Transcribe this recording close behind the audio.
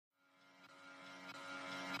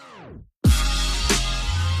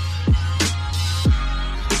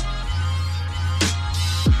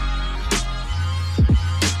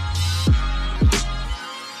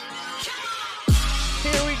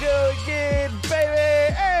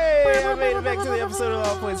back to the episode of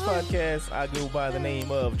All Points Podcast. I go by the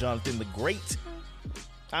name of Jonathan the Great.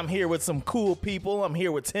 I'm here with some cool people. I'm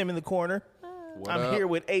here with Tim in the corner. I'm here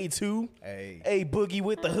with A2. Hey. A Boogie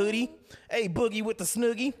with the hoodie. A Boogie with the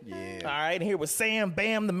snoogie. Yeah. All right, and here with Sam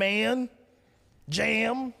Bam the man.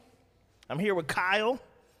 Jam. I'm here with Kyle.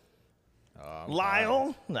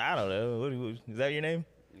 Lyle. I don't know. Is that your name?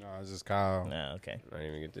 No, it's just Kyle. No, okay. I didn't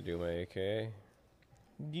even get to do my AKA.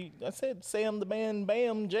 I said Sam the man,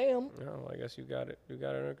 Bam, Jam. No, I guess you got it. You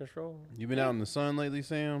got it under control. You been out in the sun lately,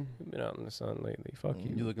 Sam? You've been out in the sun lately. Fuck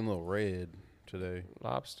you. You looking a little red today.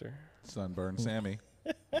 Lobster. Sunburned Sammy.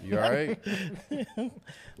 You all right? I mean,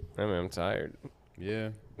 I'm tired. Yeah.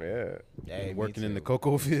 Yeah. Hey, working in the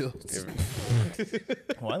cocoa fields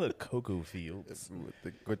Why the cocoa fields?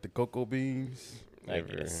 with the cocoa beans. I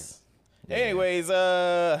guess. Anyways,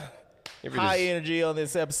 high energy on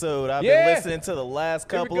this episode. I've been Yeah. listening to the last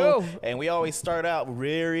Here we couple, go. and we always start out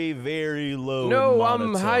very, very low. No, and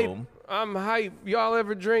I'm monotone. hype. I'm hype. Y'all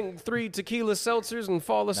ever drink 3 tequila seltzers and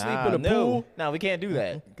fall asleep in a pool? No, we can't do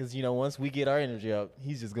that because once we get our energy up,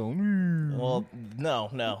 he's just going. Well,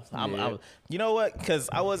 no. I'm, you know what? Because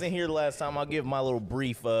I wasn't here the last time. I'll give my little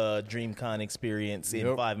brief DreamCon experience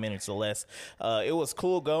in 5 minutes or less. It was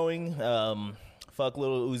cool going. Fuck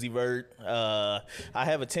little Uzi Vert. I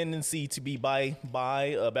have a tendency to be bi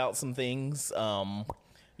about some things.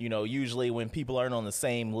 Usually when people aren't on the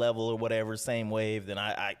same level or whatever, same wave, then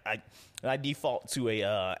I default to a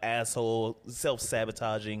asshole,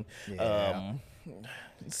 self-sabotaging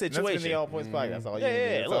situation. That's in the All Points Podcast. That's all you need.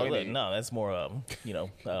 Yeah, That's all you look, need. no, that's more,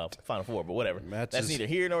 Final Four, but whatever. Matches. That's neither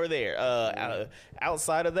here nor there.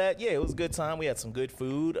 Outside of that, yeah, it was a good time. We had some good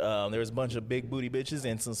food. There was a bunch of big booty bitches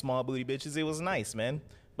and some small booty bitches. It was nice, man.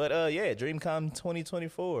 But, DreamCon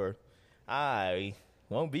 2024, I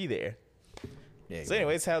won't be there. Yeah, So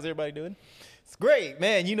anyways, how's everybody doing? it's great,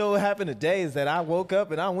 man. You know what happened today is that I woke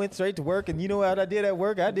up and I went straight to work, and you know what I did at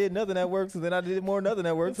work? I did nothing at work, so then I did more nothing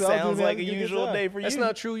at work. So I was Sounds doing like a having good usual time. day for you. That's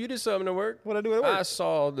not true. You did something at work. What I do at work? I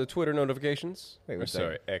saw the Twitter notifications. Wait, Or what's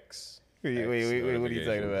sorry, X. Wait, what are you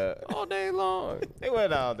talking about? All day long. It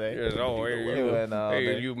wasn't all day. Yes, oh, It wasn't all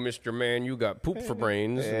day. you, Mr. Man, you got poop for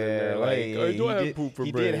brains. And then Yeah, they're like, hey, do I have he poop for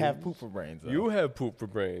did, brains? He did have poop for brains. Though. You have poop for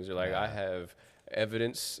brains. You're like, I have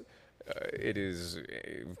evidence. It is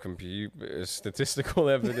statistical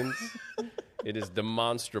evidence. It is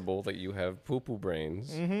demonstrable that you have poo-poo brains.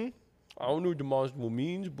 Mm-hmm. I don't know what demonstrable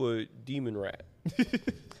means, but demon rat. Do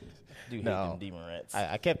hate No. them demon rats.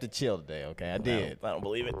 I kept it chill today. Okay, I did. I don't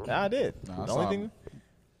believe it. I did. No, I the saw only him. thing.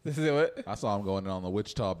 This is what? I saw him going in on the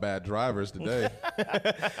Wichita bad drivers today.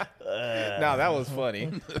 No, that was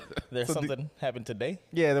funny. There's something happened today.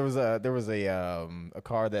 Yeah, there was a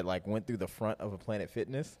car that like went through the front of a Planet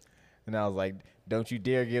Fitness, and I was like, "Don't you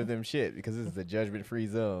dare give them shit because this is a judgment-free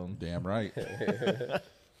zone." Damn right.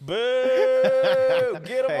 Boo!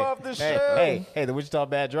 Get him off the show. Hey, the Wichita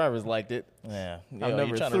Bad Drivers liked it. Yeah, I'm number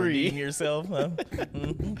you trying 3. to redeem yourself, huh?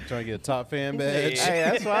 Trying to get a top fan badge. Hey,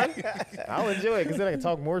 that's fine. I'll enjoy it because then I can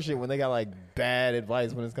talk more shit when they got like bad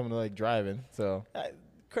advice when it's coming to like driving. So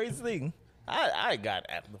Crazy thing. I got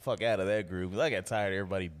the fuck out of that group. I got tired of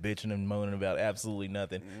everybody bitching and moaning about absolutely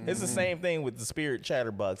nothing. It's the same thing with the Spirit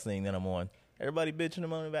Chatterbox thing that I'm on. Everybody bitching and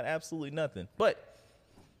moaning about absolutely nothing. But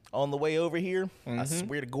on the way over here, I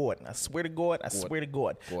swear to God,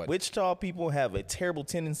 Wichita people have a terrible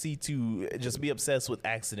tendency to just be obsessed with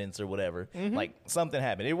accidents or whatever. Like something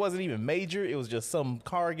happened. It wasn't even major. It was just some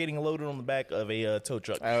car getting loaded on the back of a tow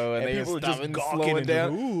truck. Oh, and they people were were just stopping, gawking slowing and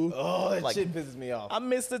down. just, ooh. Oh, that Like, shit pisses me off. I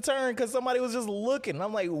missed the turn because somebody was just looking.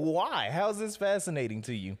 I'm like, why? How is this fascinating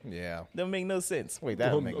to you? Yeah. Doesn't make no sense. Wait,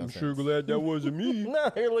 that would make no I'm sense. sure glad that wasn't me. No,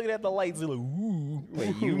 they're looking at the lights. They're like, ooh.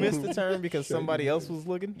 Wait, you missed the turn because somebody else was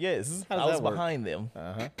looking? Yes, How I does was that work? behind them,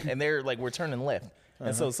 and they're like, we're turning left,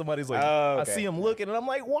 and so somebody's like, Oh, I okay. see them looking, and I'm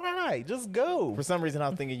like, why? Just go. For some reason, I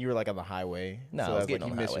was thinking you were like on the highway. No, so I was that's getting like on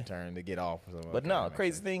you the missed your highway. turn to get off. Or something. But Okay, no, that makes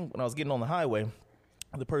crazy sense. thing, when I was getting on the highway,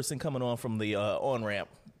 the person coming on from the on ramp,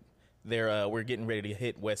 we're getting ready to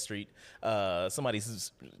hit West Street.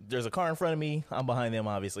 There's a car in front of me. I'm behind them,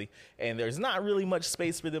 obviously, and there's not really much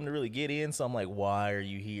space for them to really get in. So I'm like, why are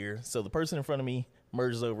you here? So the person in front of me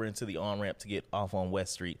merges over into the on ramp to get off on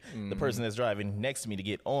West Street. The person that's driving next to me to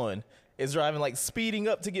get on is driving like speeding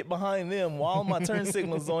up to get behind them while my turn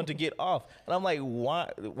signal is on to get off. And I'm like, why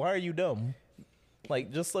are you dumb?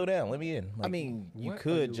 Like, just slow down. Let me in. Like, I mean, you what are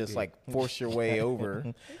could you just getting? like force your way over,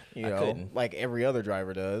 you I know, couldn't. like every other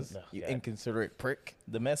driver does. No, You God. inconsiderate prick.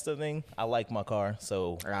 the messed up thing, I like my car,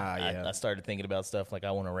 so Yeah. I started thinking about stuff like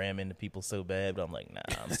I want to ram into people so bad, but I'm like, nah,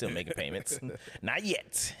 I'm still making payments. Not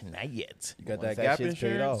yet. You got Once that gap shit's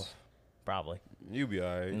paid insurance? off. Probably. You be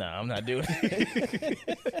all right. Nah, I'm not doing it.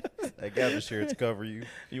 I got the shirts cover you.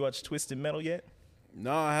 You watch Twisted Metal yet?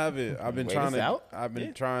 No, I haven't. I've been Wait, trying it's to. out? I've been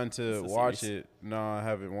Yeah. trying to It's a watch series. it. No, I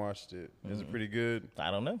haven't watched it. Is it pretty good?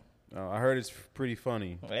 I don't know. I heard it's pretty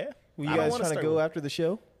funny. Yeah. Were I you don't guys wanna than to start go with- after the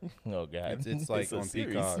show? Oh God, It's like a on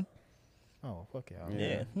series. Peacock. Oh, fuck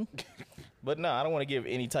yeah. Yeah. But no, I don't want to give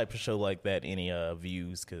any type of show like that any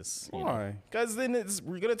views because Why? Because then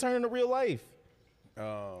we're gonna turn into real life.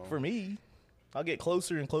 Oh. For me, I'll get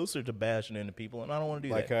closer and closer to bashing into people, and I don't want to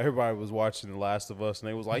do Like that. everybody was watching The Last of Us, and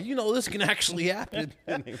they was like, this can actually happen.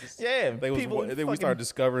 And they was, Yeah, they was, people then we fucking- started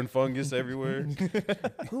discovering fungus everywhere.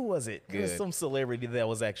 Who was it? It was Good. some celebrity that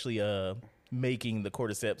was actually making the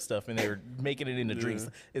cordyceps stuff, and they were making it into drinks.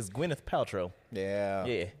 It's Gwyneth Paltrow. Yeah.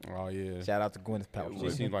 Yeah. Oh yeah, Shout out to Gwyneth she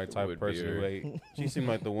Paltrow. seemed like the type Would of be person who her. ate. She seemed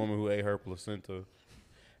like the woman who ate her placenta.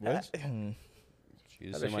 What? She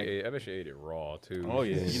I just bet, seemed like, I bet she ate it raw too. oh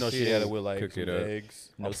yeah, She she had it didn't with like cook some it up. eggs.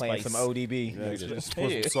 No I'm playing spice. some ODB. Yeah, she just put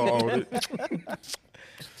Yeah. some salt on it.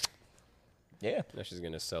 Yeah. Now she's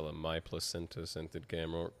gonna sell a my placenta scented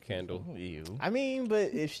candle. Ew. I mean,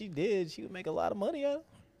 but if she did, she would make a lot of money out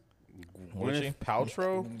of Would she? Gwyneth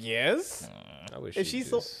Paltrow. Yes. I wish If she she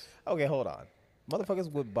sold, just. okay, hold on.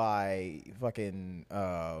 Motherfuckers would buy fucking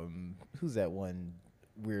who's that one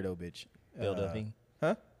weirdo bitch? Bill Duffy.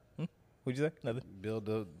 Huh? What'd you say? Nothing. Build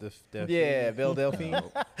the Yeah, Belle Delphine.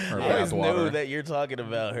 Her I always know bathwater. that you're talking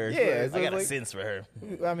about her. Yeah, so I got it's a like- sense for her.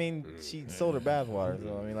 I mean, she sold her bathwater,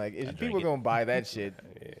 so I mean, like, if people are gonna buy that shit,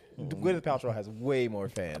 Gwyneth Paltrow has way more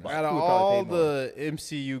fans. Out of Who would probably all pay more. the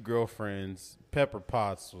MCU girlfriends, Pepper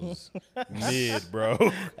Potts was mid, bro.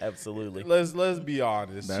 Absolutely. Let's be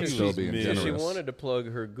honest. That's She still was being mid. generous. She wanted to plug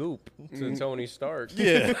her goop to Tony Stark.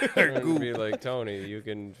 Yeah, And be like, Tony, you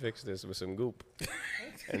can fix this with some goop.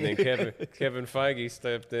 And then Kevin Feige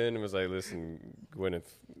stepped in and was like, listen, Gwyneth,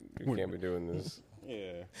 you can't be doing this. yeah.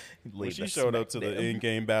 Laid When she the showed up to smack the down.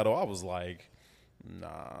 in-game battle, I was like,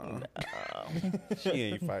 nah. She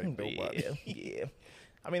ain't fighting nobody. Yeah, yeah.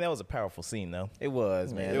 I mean, that was a powerful scene, though. It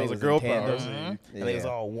was, man. It They was a in girl tandem. power scene. And they was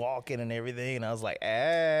Yeah. all walking and everything, and I was like,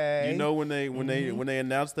 "Hey, You know when they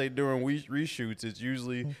announce they doing reshoots, it's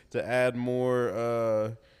usually to add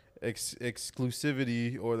more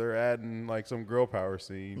exclusivity, or they're adding like some girl power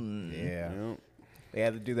scene. Yeah. Yep. They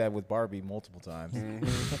had to do that with Barbie multiple times.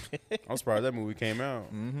 I'm surprised that movie came out.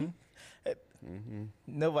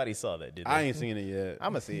 nobody saw that, did they? I ain't seen it yet.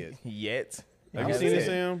 I'm gonna see it. Yet. Have I you gotta seen it, see it.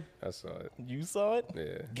 Sam? I saw it. You saw it?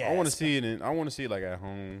 Yeah. I want to Gasp. see it. I want to see it like at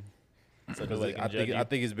home. So 'Cause nobody can I judge think you? I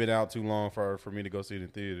think it's been out too long for me to go see it in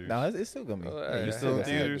theaters. No, it's still gonna be. Well, you still in I had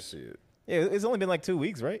to theaters? see it. Yeah, it's only been like 2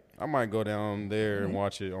 weeks, right? I might go down there and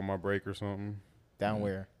watch it on my break or something. Down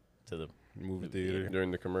where? to the Movie theater.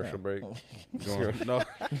 During the commercial break. Going, no.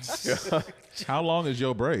 How long is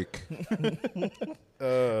your break?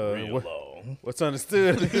 real long. What's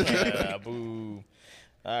understood? Yeah, boo.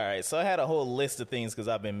 All right, so I had a whole list of things because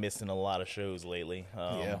I've been missing a lot of shows lately.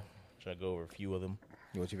 Yeah. Should I go over a few of them?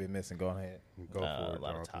 What you been missing? Go ahead. Go for it, A lot of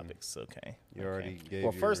Jonathan. topics. Okay. You already gave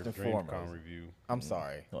Well, your first and DreamCon foremost- review. I'm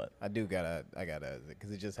sorry. What? I gotta,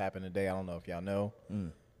 because it just happened today. I don't know if y'all know.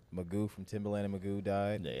 Magoo from Timberland and Magoo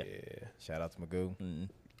died. Yeah. Shout out to Magoo.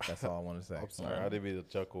 That's all I want to say. I'm sorry, I didn't mean to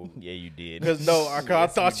chuckle. Yeah, you did. Because no, I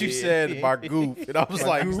thought you did. said my goop, and I was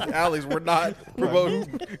like, Alex, we're not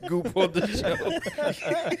promoting goop on the show.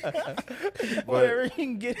 Whatever, he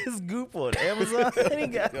can get his goop on Amazon. He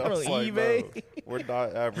got it I on was like, eBay. no, we're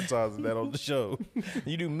not advertising that on the show.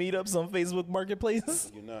 You do meetups on Facebook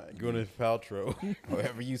Marketplace. You're not Gwyneth Paltrow.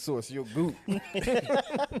 Wherever you source your goop.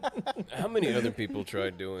 How many other people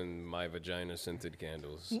tried doing my vagina scented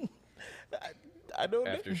candles I don't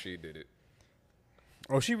know. after she did it?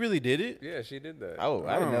 Oh, she really did it? Yeah, she did that. Oh,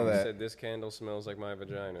 I didn't know She that. said this candle smells like my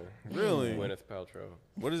vagina. Really? Gwyneth Paltrow.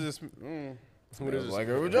 What is this? What is this? like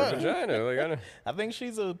her vagina. Like, I don't. I think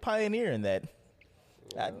she's a pioneer in that.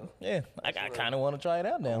 I kind of want to try it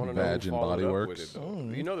out I now. want to know Vag who and followed Body up Works. with it,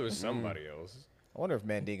 though. You know there was somebody else. I wonder if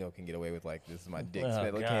Mandingo can get away with like this is my dick Oh,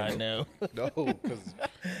 smell God, candle. no. No, because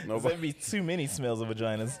There'd nobody, be too many smells of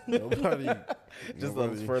vaginas. nobody, Just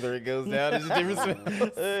nobody- the further it goes down, it's a different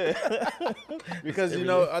smell. because you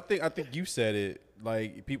know, I think you said it.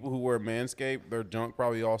 Like people who wear Manscaped, their junk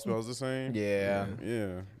probably all smells the same. Yeah.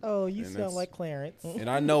 yeah. Oh, you And smell that's- like Clarence. And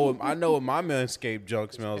I know what my Manscaped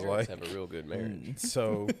junk smells Parents like. have a real good marriage.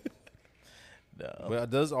 So, No. but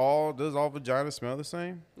does all vaginas smell the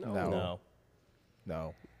same? No.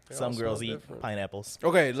 No. They Some all girls smell eat different. pineapples.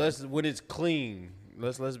 Okay, when it's clean.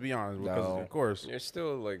 Let's be honest. Because No. of course. There's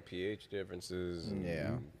still like pH differences. And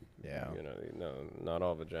Yeah. Yeah. Not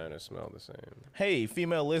all vaginas smell the same. Hey,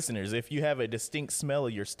 female listeners, if you have a distinct smell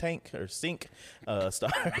of your tank or sink, your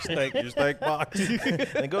stank box,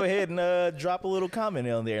 then go ahead and drop a little comment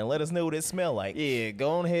on there and let us know what it smell like. Yeah,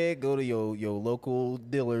 go on ahead, go to your local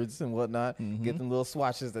Dillards and whatnot, get them little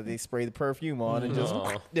swatches that they spray the perfume on and just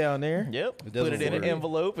down there. Yep. It Put doesn't it in an work.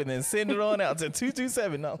 envelope and then send it on out to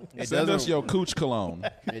 227. No. Send us your cooch cologne.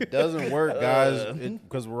 It doesn't work, guys,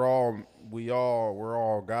 because we're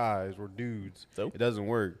all guys, we're dudes. So? It doesn't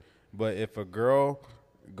work. But if a girl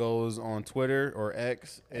goes on Twitter or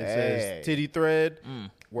X and says titty thread,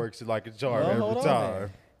 works it like a charm Well, hold every on time.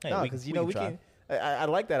 there. Hey, No, we because can we try. can. I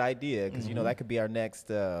like that idea because that could be our next.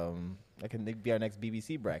 That can be our next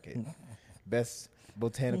BBC bracket, best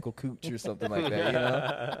botanical cooch or something like that. You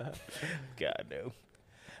know? God, no.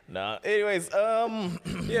 Nah. Anyways,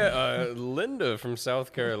 Yeah, Linda from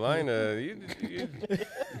South Carolina,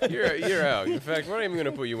 you're out. In fact, we're not even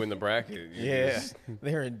gonna put you in the bracket. You just-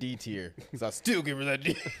 they're in D tier. Because I still give her that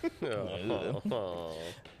D. Oh.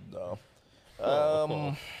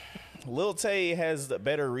 no. Lil Tay has the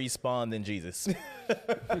better respawn than Jesus.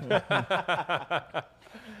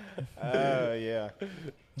 Yeah.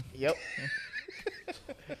 Yep.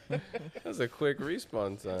 That was a quick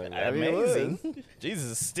response time. Amazing. Jesus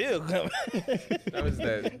is still coming. That was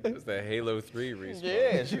that Halo 3 respawn.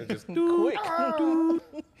 Yeah, she just quick.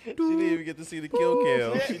 She didn't even get to see the kill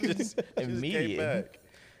cam. She just Immediate. came back.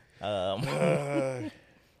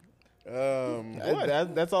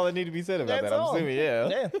 That's all that need to be said about That's that. I'm all. assuming,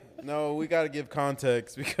 yeah. No, we got to give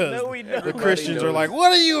context because No, we don't. the Christians are knows. like,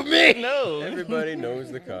 "What do you mean?" No. everybody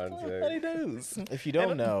knows the Everybody context. knows. If you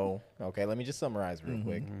don't know, okay, let me just summarize real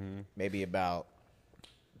quick. Maybe about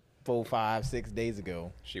 4, 5, 6 days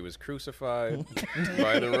ago. She was crucified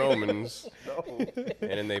by the Romans, and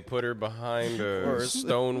then they put her behind a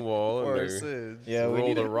stone wall Or and they sins. Yeah, we rolled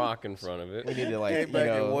need a to, rock in front of we it. need to like, Came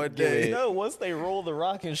back in one give day. it- No, once they rolled the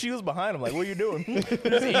rock and she was behind him, like, what are you doing? Just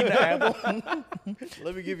eating an apple.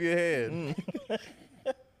 Let me give you a hand.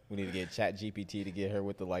 We need to get Chat GPT to get her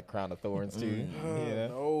with the like crown of thorns too. You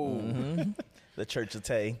know? No. The Church of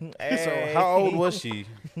Tay. So how old was she?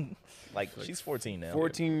 Like, she's 14 now.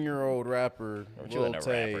 14-year-old rapper. She Lil wasn't a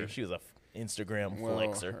Tay. rapper. She was a Instagram Well,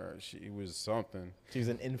 flexer. she was something, She was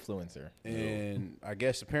an influencer. and I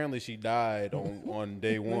guess apparently she died on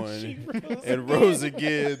day one and rose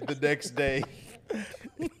again the next day,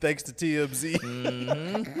 thanks to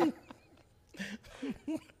TMZ.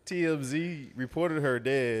 TMZ reported her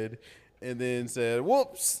dead, and then said,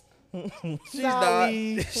 "Whoops, she's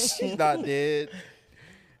not dead."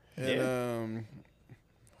 And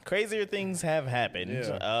Crazier things have happened.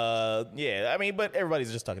 Yeah. I mean, but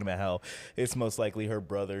everybody's just talking about how it's most likely her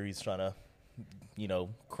brother. He's trying to,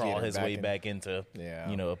 crawl Get her his back way in. back into,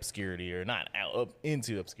 Yeah. obscurity, or not up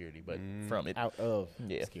into obscurity, but from it. Out of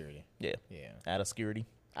Yeah. security. Yeah. Yeah. Out of security.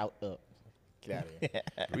 Out of. Get out of here.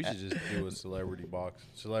 we should just do a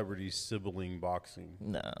celebrity sibling boxing.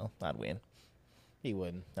 No, I'd win. He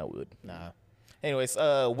wouldn't. I would. Nah. Anyways,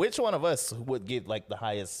 which one of us would get like the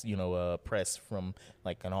highest, press from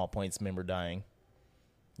like an all points member dying?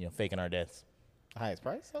 Faking our deaths. Highest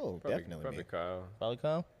price? Oh, definitely Probably me. Kyle. Probably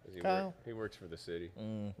Kyle. 'Cause he Kyle? he works for the city.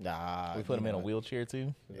 Nah. We put him in a wheel. wheelchair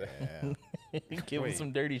too. Yeah. Give him Wait.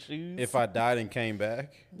 some dirty shoes. If I died and came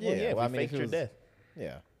back, well, yeah, if well, we faked your death.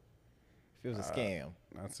 Yeah. If it was a scam.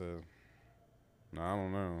 no, I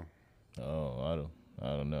don't know. Oh, I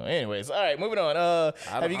don't know. Anyways, all right, moving on.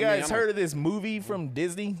 Have you guys heard of this movie from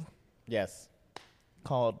Disney Yes.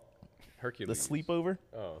 called The Hercules. Sleepover?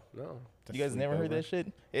 Oh, no. You guys never heard that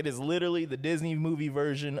shit? It is literally the Disney movie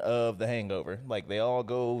version of The Hangover. Like, they all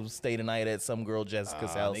go stay the night at some girl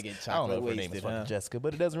Jessica's house. they get I don't know if chocolate her name is wasted, fucking huh? Jessica,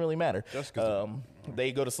 but it doesn't really matter. Jessica's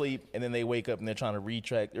They go to sleep, and then they wake up, and they're trying to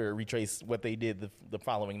retrace what they did the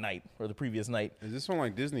following night or the previous night. Is this one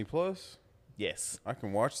like Disney Plus? Yes. I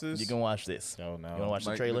can watch this. You can watch this. Oh, no. You want to watch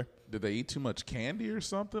Like, the trailer? Did they eat too much candy or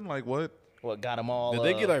something? Like what? What got them all? Did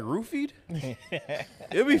they get like roofied?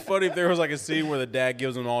 It'd be funny if there was like a scene where the dad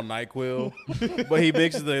gives them all NyQuil, but he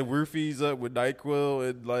mixes the roofies up with NyQuil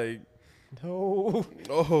and like, No.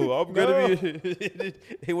 oh, I'm gonna be.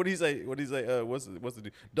 Hey, what do you say? What do you say? What's the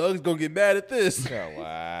dude? Doug's gonna get mad at this. Oh,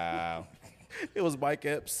 wow. It was Mike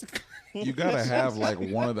Epps. You gotta have like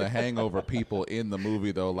one of the Hangover people in the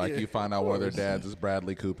movie though. Like Yeah, you find out one of their dads is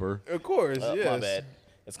Bradley Cooper. Of course, yes. My bad.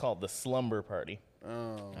 It's called The Slumber Party.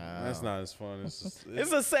 Oh, that's not as fun. It's, just,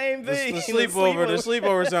 It's the same the thing. sleepover. The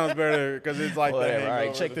sleepover sounds better because it's like Whatever. the All right,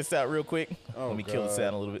 hangover. check this out real quick. Oh, Let me kill the God.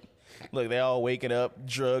 sound a little bit. Look, they all waking up,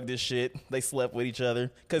 drugged as shit. They slept with each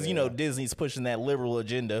other because Disney's pushing that liberal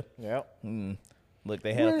agenda. Yep. Look,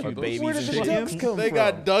 they had a few babies Where and did the shit. ducks come They from?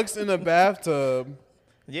 got ducks in the bathtub.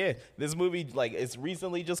 Yeah, this movie like it's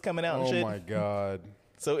recently just coming out and Oh shit. my god.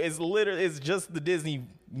 So it's just the Disney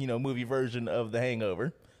movie version of The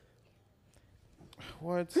Hangover.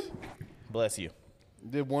 What? Bless you.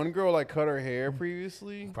 Did one girl like cut her hair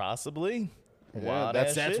previously? Possibly. Yeah, Wild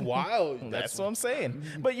that's ass shit. wild. That's what I'm saying.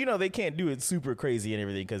 But they can't do it super crazy and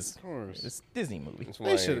everything because course. it's a Disney movie. That's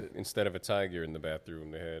why should- instead of a tiger in the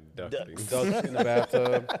bathroom, they had ducks. Ducks in the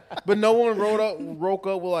bathtub. But no one woke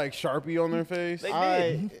up with like Sharpie on their face. They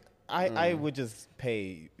did. I would just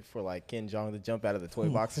pay for like Ken Jeong to jump out of the toy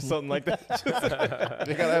box or something like that.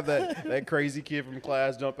 They gotta have that crazy kid from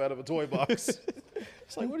class jump out of a toy box.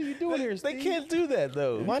 It's like, what are you doing here, They Steve? can't do that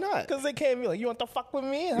though. Why not? Because they can't be like, you want to fuck with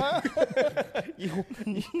me, huh?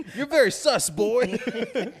 You're very sus, boy.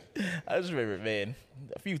 I just remember, man,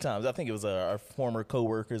 a few times. I think it was our former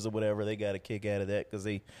coworkers or whatever. They got a kick out of that because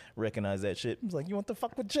they recognized that shit. It was like, you want to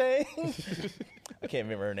fuck with Jay? I can't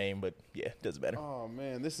remember her name, but yeah, doesn't matter. Oh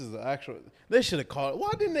man, this is the actual. They should have called it.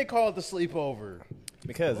 Why didn't they call it the sleepover?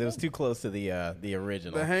 Because it was too close to the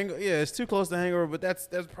original. Yeah, it's too close to Hangover, but that's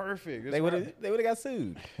perfect. They would have got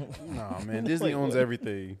sued. Nah, man, Disney owns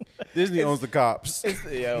everything. Disney owns the cops.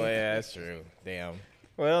 Yeah, that's true. Damn.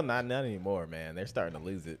 Well, not anymore, man. They're starting to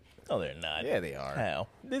lose it. No, they're not. Yeah, they are. How?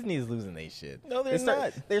 Disney is losing their shit. No, they're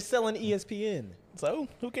not. They're selling ESPN. So,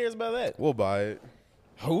 who cares about that? We'll buy it.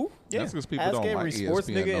 Who? That's because people Ask don't every like sports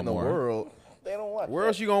ESPN nigga no in the more. world. They don't watch Where that.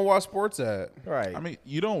 else you gonna watch sports at? Right. I mean,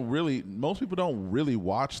 you don't really. Most people don't really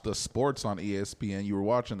watch the sports on ESPN. You were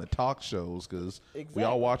watching the talk shows because we all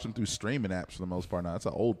Exactly. watch them through streaming apps for the most part now. It's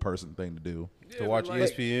an old person thing to do. To watch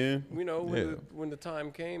ESPN? When the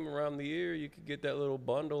time came around the year, you could get that little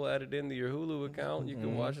bundle added into your Hulu account. You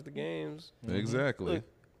can watch the games. Exactly. Look.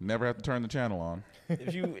 Never have to turn the channel on.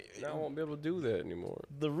 If you, Now I won't be able to do that anymore.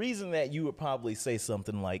 the reason that you would probably say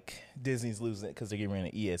something like Disney's losing it because they're getting rid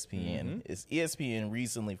of ESPN is ESPN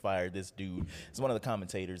recently fired this dude. It's one of the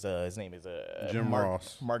commentators. His name is Jim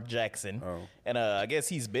Ross. Mark Jackson. Oh. And I guess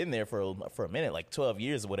he's been there for a minute, like 12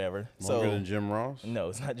 years or whatever. Longer So than Jim Ross? no,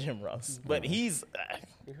 it's not Jim Ross, but he's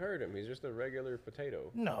You heard him. He's just a regular potato.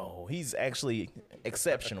 no, he's actually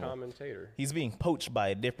exceptional. Commentator. He's being poached by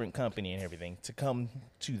a different company and everything to come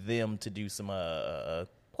to them to do some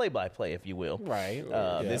play-by-play, if you will. Right.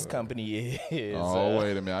 This company is. Oh,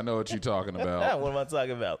 wait a minute. I know what you're talking about. What am I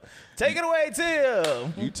talking about? Take it away,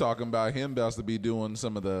 Tim. You talking about him about to be doing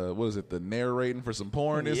some of the, what is it, the narrating for some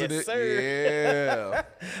porn, isn't Yes, it? sir. Yeah.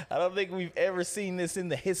 I don't think we've ever seen this in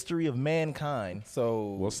the history of mankind.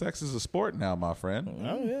 So, Well, sex is a sport now, my friend.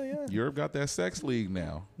 Oh yeah. Europe got that sex league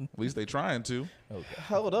now. At least they trying to.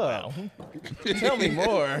 hold up. Tell me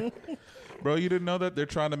more. Bro, you didn't know that? They're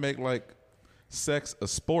trying to make, like, sex a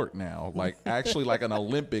sport now. Like, actually, like an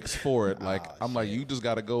Olympics for it. Like, I'm like, you just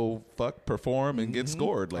got to go perform, and get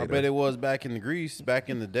scored later. I bet it was back in Greece, back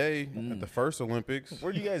in the day, at the first Olympics.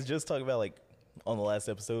 Were you guys just talking about like on the last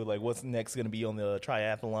episode, like what's next going to be on the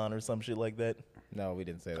triathlon or some shit like that? No, we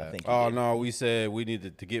didn't say that. I think. Oh no, we said we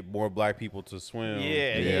needed to get more black people to swim.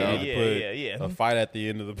 Yeah, We yeah, need to yeah, put yeah. A fight at the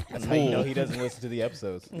end of the pool. That's how you know he doesn't listen to the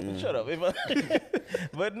episodes. Shut up.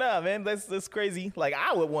 But nah, man, that's crazy. Like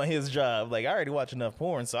I would want his job. Like I already watch enough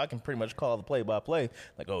porn, so I can pretty much call the play-by-play.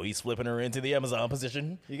 Like, oh, he's flipping her into the Amazon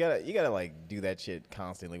position. You gotta like do that shit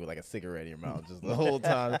constantly with like a cigarette in your mouth just the whole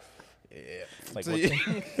time. Yeah. Like See,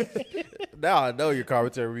 now I know your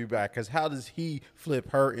commentary will be back because how does he flip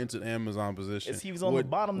her into the Amazon position? If he was on the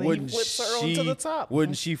bottom, then he wouldn't flips her onto the top.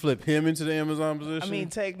 Wouldn't she flip him into the Amazon position? I mean,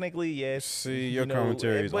 technically, yes. See, your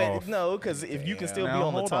commentary is but off. no, because if you can still be Now,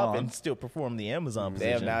 on the hold top on. and still perform the Amazon Damn,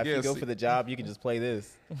 position, now if you Yeah, go see- for the job, you can just play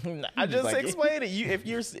this. I just like- explained it. You, if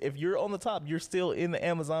you're on the top, you're still in the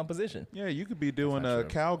Amazon position. Yeah, you could be doing a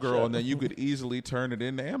cowgirl, and then you could easily turn it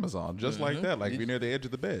into Amazon, just like that. Like, if you're near the edge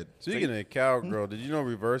of the bed. Speaking of cowgirl, did you know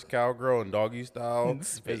reverse cowgirl and doggy style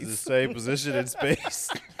is the same position in space?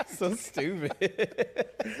 So stupid.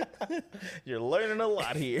 You're learning a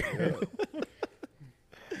lot here.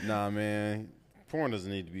 Nah, man, porn doesn't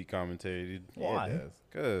need to be commentated. Why? Yeah, it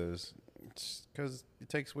does. Because it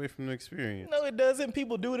takes away from the experience. No, it doesn't.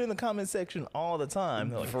 People do it in the comment section all the time.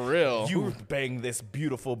 They're like, For real. you bang this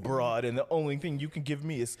beautiful broad, and the only thing you can give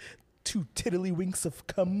me is 2 tiddlywinks of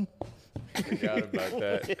cum. Forgot about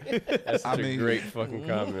that. That's such a great fucking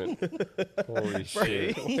comment. Holy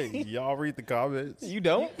shit. Wait, y'all read the comments? You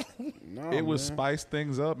don't? No, It would man. spice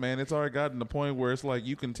things up, man. It's already gotten to the point where it's like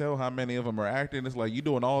you can tell how many of them are acting. It's like you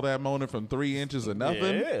doing all that moaning from 3 inches of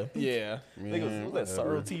nothing. Yeah. Yeah. I think it was that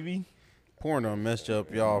Sorrow TV. Porno messed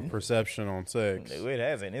up y'all perception on sex. No, it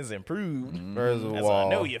hasn't. It's improved. First of That's why I all,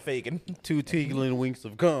 know you're faking. 2 tickling winks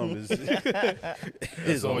of cum is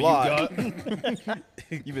a all you lot.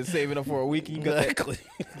 You've been saving them for a week and you got Exactly.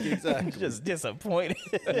 Exactly. Just disappointed.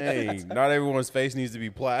 Hey, not everyone's face needs to be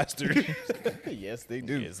plastered. Yes, they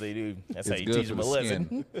do. Yes, they do. That's It's how you good teach for them a the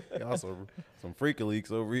lesson. skin. Also, some freaky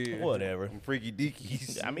leaks over here. Whatever. Some freaky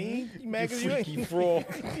deekies. I mean, you mad 'cause you ain't fraud.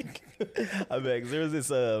 I bet 'cause there's this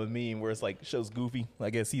meme where it's like shows Goofy. I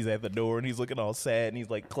guess he's at the door and he's looking all sad and he's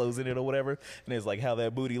like closing it or whatever. And it's like how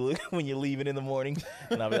that booty look when you're leaving in the morning.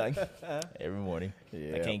 And I'll be like, every morning, I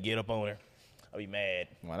Yeah. can't get up on her. I'll be mad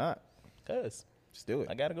Why not? 'cause Just do it.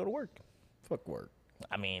 I gotta go to work. Fuck work.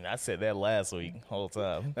 I mean, I said that last week, whole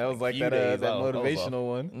time. That was like Few that days that off, motivational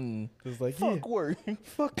one. It was like, Fuck work.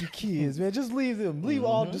 fuck your kids, man. Just leave them. Leave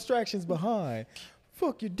all distractions behind.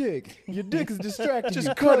 Fuck your dick. Your dick is distracting.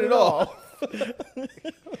 Just cut it off.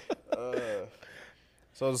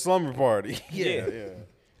 So the slumber party. Yeah.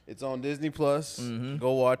 It's on Disney Plus.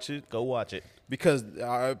 Go watch it. Go watch it. Because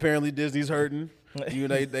apparently Disney's hurting.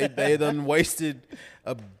 They done wasted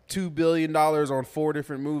 $2 billion on 4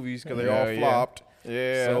 different movies because they all Yeah, yeah. flopped.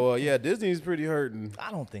 Yeah. So Disney's pretty hurting.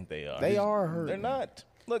 I don't think they are. They are hurting. They're not.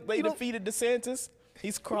 Look, they defeated DeSantis.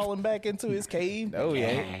 He's crawling back into his cave. Oh,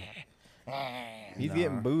 yeah. He's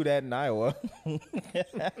getting booed at in Iowa.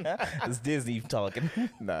 It's Disney talking.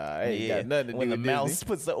 Nah, it ain't got nothing to do when with the mouse Disney.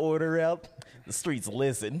 puts the order out, the streets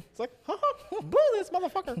listen. It's like, boo this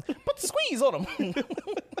motherfucker. Put the squeeze on him.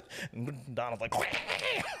 And Donald's like,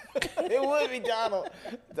 It would be Donald.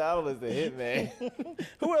 Donald is the hitman.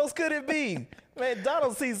 who else could it be? Man,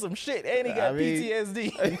 Donald sees some shit and he got I mean-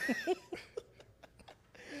 PTSD.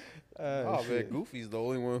 Oh man, Goofy's the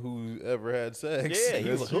only one who ever had sex. Yeah, he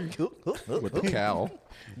was like, With the cow.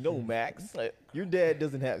 No, Max. Your dad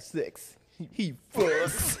doesn't have sex. He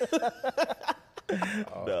fucks.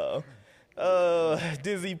 no.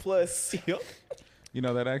 Disney Plus. You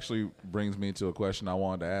know, that actually brings me to a question I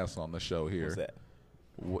wanted to ask on the show here. What's that?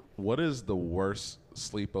 What is the worst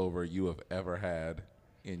sleepover you have ever had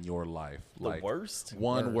in your life? The worst?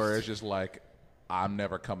 One where it's just like, I'm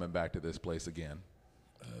never coming back to this place again.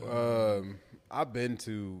 I've been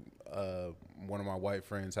to one of my white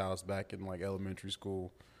friends' house back in like elementary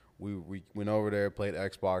school. We went over there, played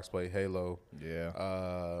Xbox, played Halo.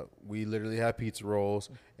 Yeah. We literally had pizza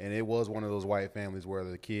rolls, and it was one of those white families where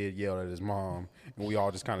the kid yelled at his mom, and we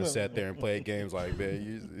all just kind of sat there and played games like,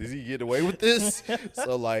 man, is he getting away with this?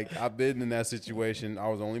 So, like, I've been in that situation. I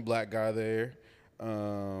was the only black guy there.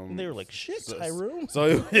 And they were like, shit, Tyrone.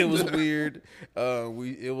 So it was weird.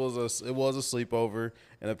 It was a sleepover,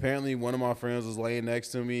 and apparently one of my friends was laying next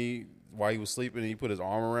to me while he was sleeping, and he put his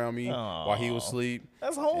arm around me while he was asleep.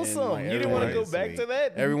 That's wholesome. like, You didn't want to go everybody- back to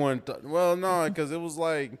that? Everyone, well, no, because it was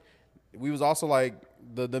like we was also like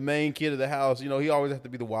the main kid of the house. You know, he always has to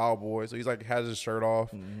be the wild boy, so he's like has his shirt off.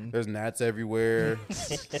 There's gnats everywhere.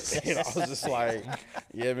 And I was just like,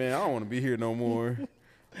 yeah, man, I don't want to be here no more.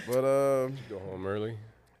 But Go home early.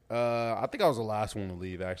 I think I was the last one to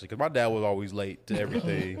leave actually, because my dad was always late to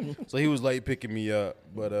everything, so he was late picking me up.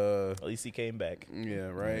 But At least he came back. yeah,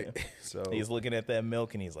 right. So He's looking at that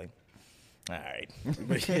milk and he's like, all right.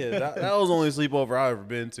 but yeah, that was the only sleepover I've ever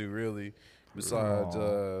been to, really. Besides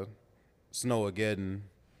Snowmageddon.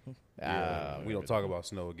 We don't talk about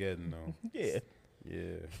Snowmageddon though. Yeah.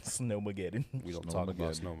 Yeah, Snowmageddon. we don't talk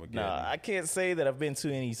about Snowmageddon. Nah, I can't say that I've been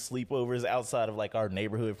to any sleepovers outside of like our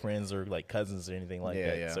neighborhood friends or like cousins or anything like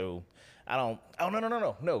that. Yeah. So I don't. Oh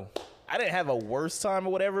no. I didn't have a worse time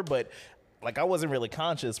or whatever, but like I wasn't really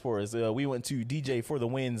conscious for us. We went to DJ for the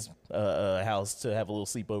Win's house to have a little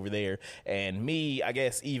sleepover there, and me, I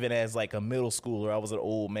guess, even as like a middle schooler, I was an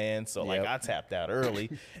old man, so like Yep. I tapped out early,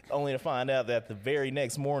 only to find out that the very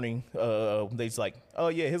next morning, they just like, oh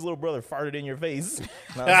yeah, his little brother farted in your face.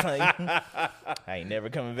 And I was like, I ain't never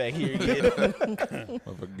coming back here again.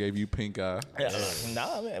 Motherfucker gave you pink eye.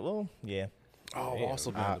 Nah, man. Well, yeah. Oh, I've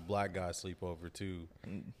also been to black guy sleepover too,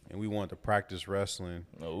 and we wanted to practice wrestling.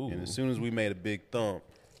 Oh. And as soon as we made a big thump,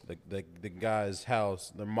 the guy's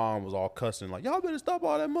house, their mom was all cussing like, "Y'all better stop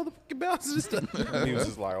all that motherfucking bouncing and stuff." And he was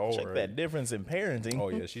just like, "Oh, Check that difference in parenting. oh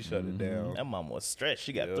yeah, she shut it down." That mom was stressed.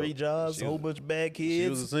 She got Yep. 3 jobs, She a whole was- bunch of bad She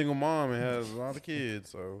was a kids. single mom and has a lot of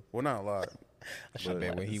kids, so well, not a lot. I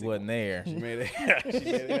bet when he wasn't there. She made it. She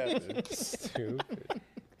made it happen. Stupid.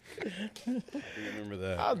 Remember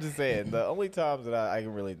that? I'm just saying, the only times that I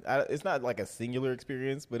can really, it's not like a singular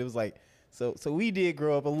experience, but it was like, so we did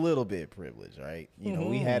grow up a little bit privileged, right? You know,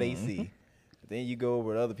 we had AC. Then you go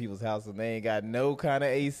over to other people's house and they ain't got no kind of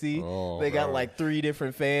AC. Oh, they got bro. like 3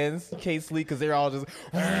 different fans. You can't sleep because they're all just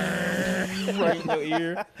right in your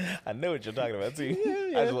ear. I know what you're talking about too.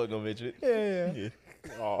 Yeah. I just wasn't gonna mention it. Yeah.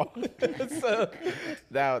 So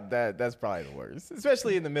that's probably the worst,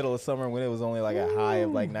 especially in the middle of summer when it was only like a high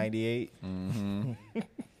of like 98. What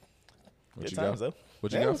Good you times got? though.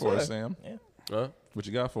 What you Yeah, it got was for us, fun. Sam? Yeah. Huh? What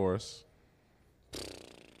you got for us?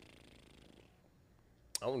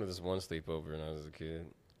 I went to this one sleepover when I was a kid,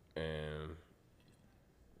 and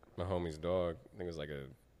my homie's dog, I think it was like it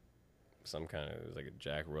was like a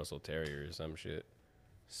Jack Russell Terrier or some shit.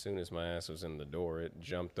 As soon as my ass was in the door, it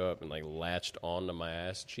jumped up and like latched onto my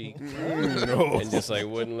ass cheek and just like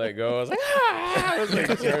wouldn't let go. I was like, ah! I was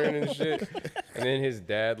like turning and shit. And then his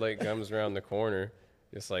dad like comes around the corner,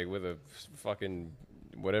 just like with a fucking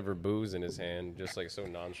whatever booze in his hand, just like so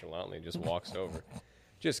nonchalantly, just walks over.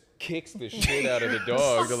 Just kicks the shit out of the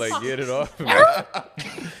dog to like get it off of me.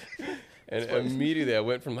 And immediately I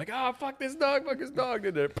went from like, fuck this dog, to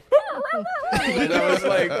that. And I was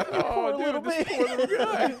like, oh, dude, this poor little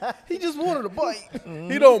guy. He just wanted a bite.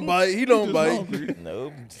 He don't bite. He don't bite.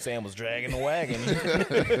 Nope. Sam was dragging the wagon.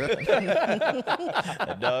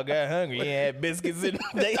 The dog got hungry. He had biscuits in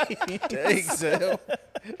the day. Dang, Sam.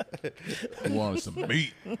 You wanted some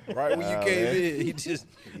meat. Right when you came in, he just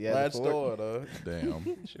Yeah, latched the on, dog.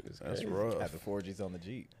 Damn. Shit was That's crazy. rough. Had the 4Gs on the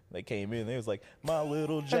Jeep. They came in. They was like, my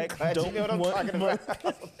little Jack glad you don't know what I'm want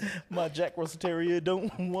talking my Jack Russell Terrier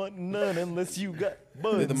don't want none unless you got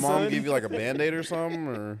buds. Did the mom son. give you like a Band-Aid or something?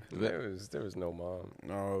 Or There was no mom.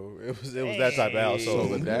 no, it was that type of house. So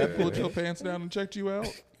So the dad pulled your pants down and checked you out?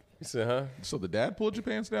 He said, huh? So the dad pulled your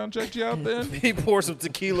pants down and checked you out then? he poured some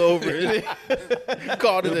tequila over it.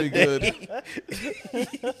 Called it It'll a be day. good.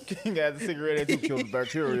 He got the cigarette and killed the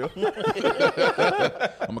bacteria.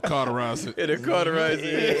 I'm going to cauterize it. It cauterized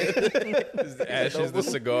it. Just ashes the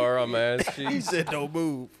cigar on my ass He cheeks. said, "Don't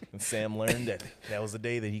move." And Sam learned that was the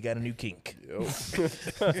day that he got a new kink.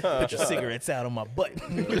 Put your cigarettes out on my butt.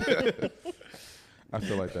 I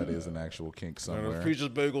feel like that is an actual kink And somewhere. the freezer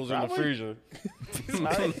bagels in the freezer.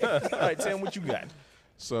 All right, Sam, what you got?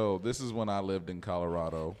 So this is when I lived in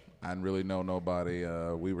Colorado. I didn't really know nobody.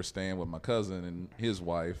 We were staying with my cousin and his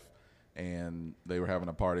wife, and they were having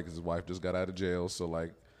a party because his wife just got out of jail. So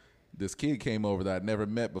like, this kid came over that I'd never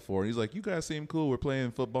met before. He's like, "You guys seem cool. We're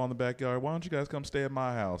playing football in the backyard. Why don't you guys come stay at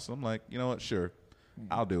my house?" I'm like, "You know what? Sure,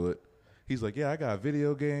 I'll do it." He's like, "Yeah, I got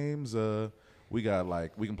video games. We got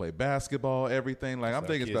like we can play basketball, everything. Like I'm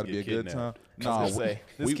thinking it's kids about to be a get good time." kidnapped. I was No, gonna say,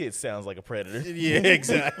 this kid sounds like a predator. Yeah,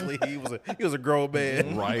 exactly. He was a grown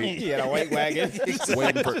man. right. He had a white wagon.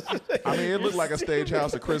 Waiting for. I mean, it looked like a stage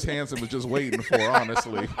house that Chris Hansen was just waiting for,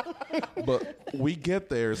 honestly. But we get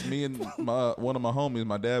there. It's me and one of my homies.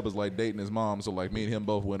 My dad was like dating his mom, so like me and him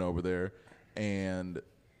both went over there. And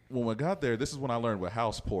when we got there, this is when I learned what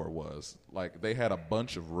house poor was. Like they had a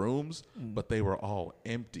bunch of rooms, but they were all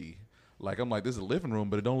empty. Like I'm like, this is a living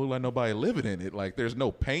room, but it don't look like nobody living in it. Like there's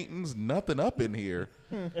no paintings, nothing up in here.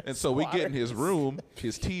 And so we get in his room.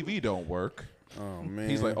 His TV don't work. Oh man.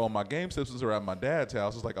 He's like, "Oh, my game systems are at my dad's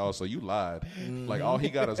house." It's like, "Oh, so you lied." Like all he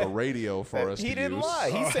got is a radio for us He to didn't use. lie.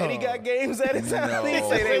 He said he got games at his house. He No.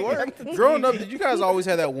 say they worked. growing up, did you guys always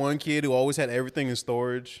have that one kid who always had everything in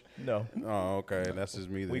storage? No, Oh, okay. That's just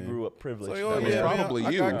me then. we grew up privileged. Like, oh, That was yeah, probably I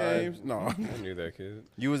you. got games. No. I knew that kid.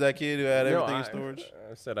 You was that kid who had everything in I storage?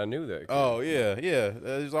 said I knew that kid. Oh, yeah, yeah.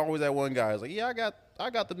 There's always that one guy who's like, yeah, I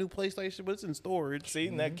got the new PlayStation, but it's in storage. See,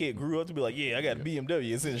 and that kid grew up to be like, yeah, I got a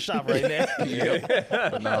BMW. It's in the shop right now.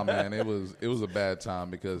 But no, man, it was a bad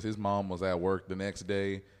time because his mom was at work the next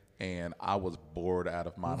day, and I was bored out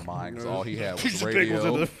of my mind because all he had was Piece of pickles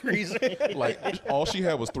in radio. the freezer. Like all she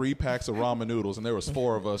had was 3 packs of ramen noodles, and there was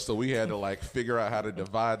 4 of us, so we had to like figure out how to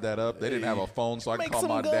divide that up. They didn't have a phone, so I could Make call some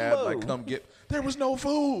my dad, gumbo. like, come get. There was no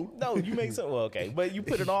food. No, you make something. Well, okay, but you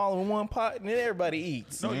put it all in one pot and then everybody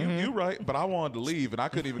eats. No, you right, but I wanted to leave, and I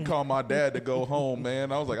couldn't even call my dad to go home,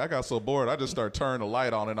 man. I was like, I got so bored, I just started turning the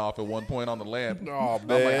light on and off at one point on the lamp. Oh, I'm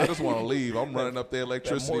like, I man. just want to leave. I'm running up the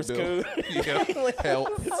electricity Morse bill. code. Yeah,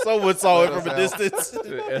 help. Someone saw it Let from a us out.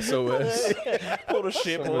 distance. SOS. Pull the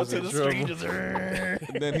shit, pull it to the Someone's street. in Just,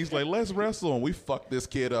 And then he's like, let's wrestle, and we fucked this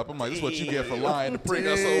kid up. I'm like, this is what you get for lying to bring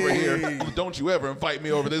us over here. Don't you ever invite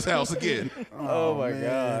me over this house again. Oh my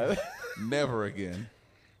god. Never again.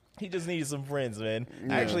 he just needed some friends, man.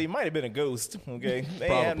 Actually, it might have been a ghost. Okay, they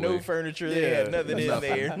had no Probably. furniture. They Yeah, had nothing in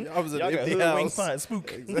nothing. there. I was an Y'all got empty hoodwinked house. by a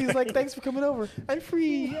spook. He's like, thanks for coming over. I'm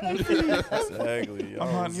free. I'm free. Exactly.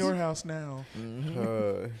 I'm on your house now.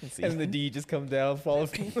 See, And the D just comes down,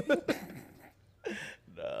 falls.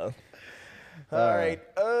 no. All right.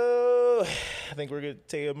 Oh, I think we're going to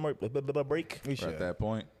take a break. We We're at that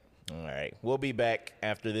point. All right. We'll be back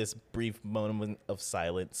after this brief moment of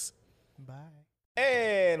silence. Bye.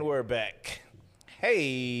 And we're back.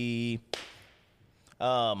 Hey.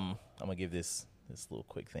 I'm going to give this little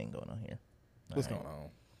quick thing going on here. What's All right. going on?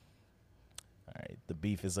 All right. The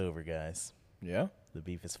beef is over, guys. Yeah. The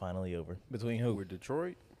beef is finally over Between who? With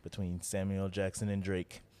Detroit. between Samuel Jackson and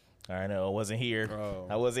Drake. I know I wasn't here. Oh.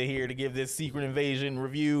 I wasn't here to give this Secret Invasion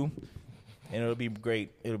review, and it'll be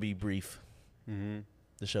great. It'll be brief. Mm-hmm.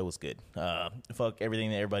 The show was good. Fuck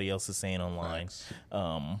everything that everybody else is saying online. Thanks.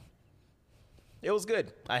 It was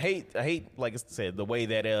good. I hate, like I said, the way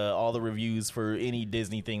that all the reviews for any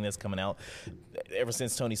Disney thing that's coming out, ever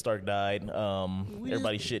since Tony Stark died,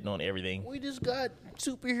 everybody's shitting on everything. We just got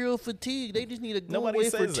superhero fatigue. They just need to go Nobody away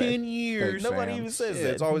for says that. 10 years. Thanks, Nobody Sam. even says Yeah,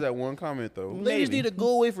 that. it's always that one comment, though. Maybe. They just need to go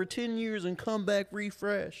away for 10 years and come back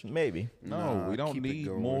refreshed. Maybe. No, Nah, we don't keep it need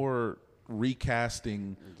going. more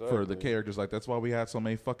recasting for the Exactly. characters. Like that's why we had so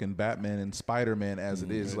many fucking Batman and Spider-Man as it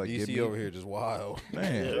is. Like give DC me- over here just wild.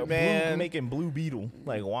 man. Man, making Blue Beetle.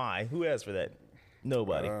 Like, why? Who asked for that?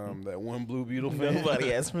 Nobody. That one Blue Beetle fan.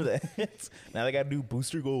 Nobody asked for that. Now they got to do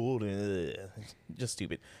Booster Gold. Just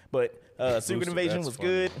stupid. But Secret Booster, Invasion that's was funny.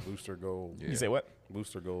 good. Booster Gold. You say what?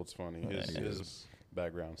 Booster Gold's funny. His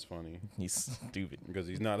background's funny He's stupid. because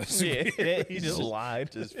he's not a super. Yeah, he just lied.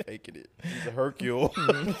 Just faking it. He's a Hercule.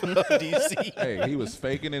 DC. Hey, he was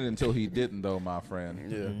faking it until he didn't, though, my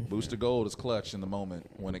friend. Yeah. Booster Gold is clutch in the moment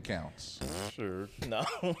when it counts. Sure. No.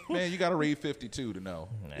 Man, you got to read 52 to know.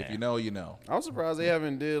 If you know, you know. I'm surprised they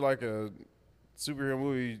haven't did like a superhero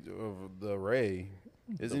movie of the Ray.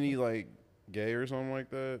 Isn't he like gay or something like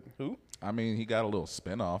that? Who? I mean, he got a little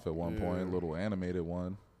spinoff at one point, a little animated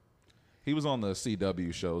one. He was on the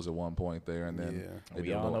CW shows at one point there, and then they We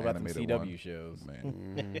did a all know little about the animated CW one. shows.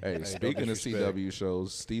 Man. Hey, speaking of disrespect. CW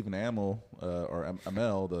shows, Stephen Amell, or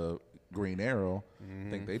Amell, the Green Arrow, I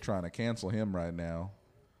think they trying to cancel him right now.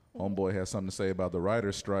 Homeboy has something to say about the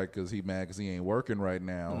writer's strike because he mad because he ain't working right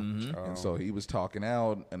now. And so he was talking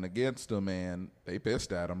out and against him, and they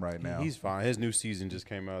pissed at him right now. He's fine. His new season just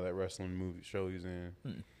came out. That wrestling movie show he's in.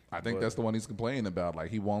 I think that's the one he's complaining about.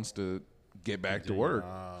 Like, he wants to get back to work,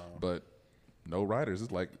 but no writers.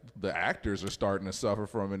 It's like the actors are starting to suffer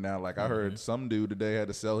from it now. Like, I heard some dude today had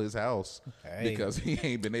to sell his house because he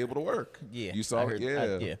ain't been able to work. Yeah. You saw I it? heard-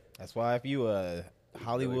 Yeah. yeah. That's why if you a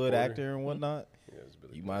Hollywood Porter. actor and whatnot, it's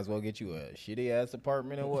Billy you might as well get you a shitty ass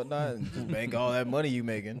apartment and whatnot and make all that money you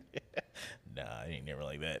making. Nah, I ain't never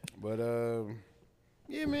like that. But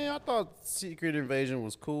yeah, man, I thought Secret Invasion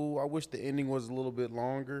was cool. I wish the ending was a little bit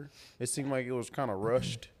longer. It seemed like it was kind of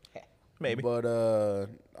rushed. Maybe. But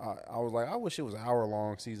I was like, I wish it was an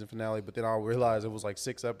hour-long season finale. But then I realized it was like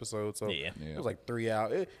 6 episodes, so Yeah. it was like 3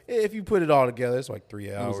 hours. If you put it all together, it's like 3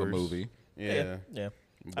 It hours. was a movie. Yeah. Yeah.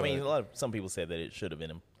 I mean, some people said that it should have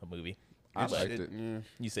been a movie. I But liked it. Yeah.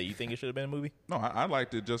 You say you think it should have been a movie? No, I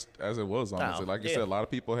liked it just as it was, honestly. Like you yeah. said, a lot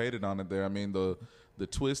of people hated on it there. I mean, the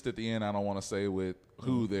twist at the end, I don't want to say with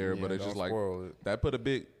who there, but it's don't just like, spoil it. that put a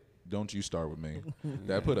big, don't you start with me.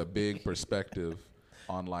 That put a big perspective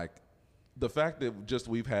on, like, the fact that just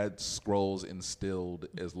we've had scrolls instilled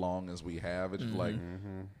as long as we have. It's just like,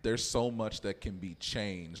 there's so much that can be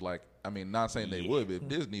changed. Like, I mean, not saying they would, but if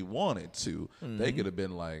Disney wanted to, they could have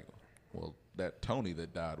been like, well, that Tony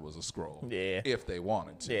that died was a scroll. Yeah. If they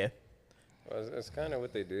wanted to. Yeah. Well, it's kind of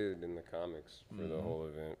what they did in the comics for the whole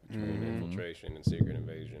event between Infiltration and Secret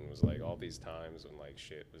Invasion. Was like all these times when like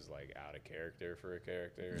shit was like out of character for a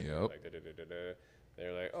character. And Yep. like da-da-da-da-da.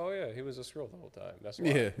 They're like, oh yeah, he was a Skrull the whole time. That's why.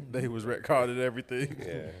 Yeah, they was retconned everything.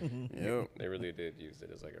 Yeah. Yep. They really did use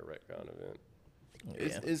it as like a retcon event.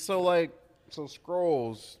 It's so like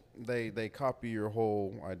scrolls. They copy your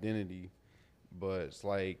whole identity, but it's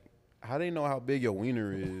like, how do they know how big your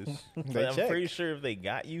wiener is? They I'm check. pretty sure if they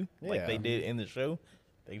got you, like they Yeah. did in the show,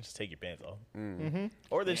 they just take your pants off.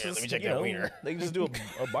 Or they just, let me check you that know, wiener. They just do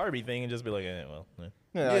a Barbie thing and just be like, well,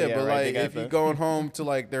 Yeah, but right, like they got if you're the- going home to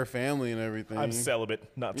like their family and everything, I'm celibate,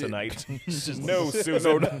 not Yeah. tonight. no,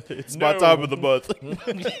 Susan, it's my time of the month.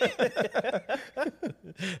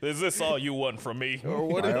 Is this all you want from me? Or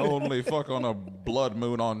what? I only fuck on a blood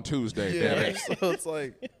moon on Tuesday, damn Yeah, it. so it's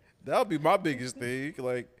like that would be my biggest thing.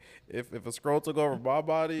 Like if a scroll took over my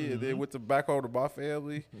body and then went to back home to my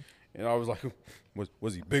family, and I was like,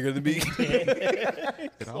 was he bigger than me?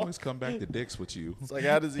 It always come back to dicks with you. It's like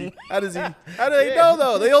how do they know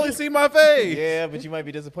though? They only see my face. Yeah, but you might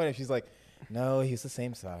be disappointed if she's like, no, he's the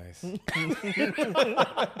same size.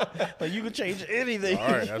 Like you could change anything. All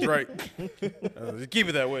right, that's right. Just keep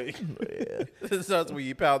it that way. This starts when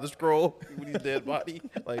you pound the scroll with his dead body.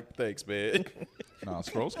 Like, thanks, man. Nah,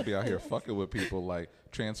 scrolls could be out here fucking with people, like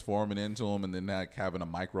transforming into them and then like having a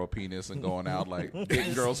micro penis and going out like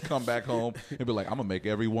getting girls come back home and be like, I'm gonna make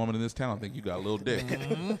every woman in this town think you got a little dick.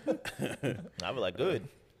 I'd be like, good.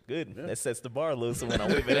 That sets the bar low. So when I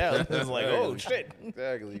whip it out, it's like, oh shit,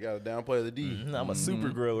 Exactly. You got to downplay the D. I'm a super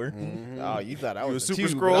grower. Oh, you thought I You a was super two,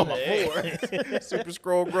 scroll? but I'm a 4. Super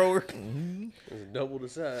scroll grower. It's double the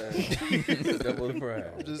size, double the price.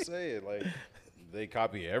 I'm just saying, like, they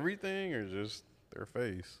copy everything or just their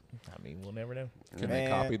face. I mean, we'll never know. Can Man.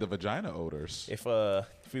 they copy the vagina odors? If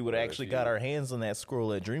we would have actually got our hands on that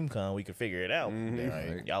scroll at DreamCon, we could figure it out.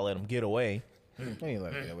 Right. Y'all let them get away. You ain't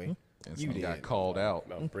let me get away. And You some got did. called out.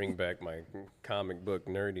 I'll bring back my comic book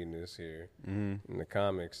nerdiness here. In the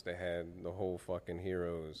comics, they had the whole fucking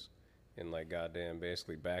heroes in like goddamn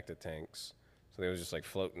basically back to tanks. So they was just like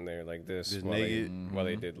floating there like this Just while naked? while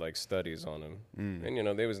they did like studies on them. And you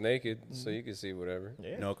know they was naked, so you could see whatever.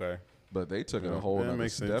 Yeah. Okay. But they took it a Yeah, whole that other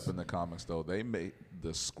makes step sense. in the comics, though. They made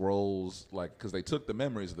the scrolls, like, because they took the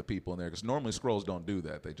memories of the people in there, because normally scrolls don't do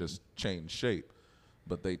that. They just change shape.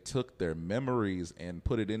 But they took their memories and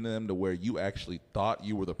put it in them to where you actually thought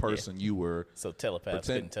you were the person you were. So telepaths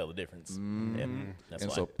Pretend- couldn't tell the difference. Yeah, that's And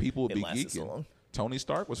why so people would it be lasted so geeking. long. Tony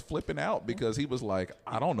Stark was flipping out because he was like,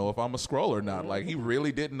 I don't know if I'm a scroll or not. Like, he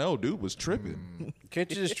really didn't know. Dude was tripping. Can't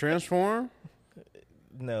you just transform?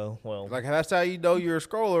 No, well, Like, that's how you know you're a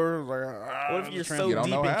scroller. Like, what if you're so You deep don't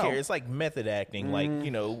know in how. character? It's like method acting, like,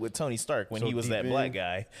 you know, with Tony Stark when So he was deep that in. black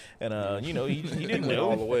guy. And, you know, he didn't went know.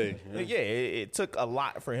 all the way. Yeah, it took a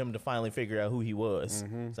lot for him to finally figure out who he was.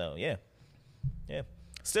 So, yeah. Yeah.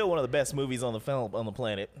 Still one of the best movies on the film on the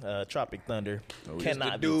planet. Tropic Thunder.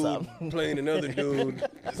 Cannot be Dude topped. playing another dude,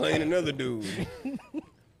 playing another dude.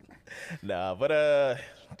 Nah, but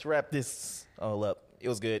to wrap this all up, it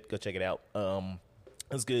was good. Go check it out.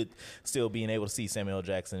 It was good still being able to see Samuel L.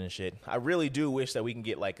 Jackson and shit. I really do wish that we can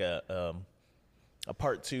get like a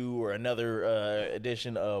part 2 or another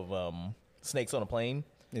edition of Snakes on a Plane.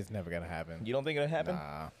 It's never gonna happen. You don't think it'll happen?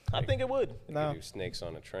 Nah. I think it would. No. Do snakes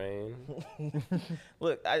on a train.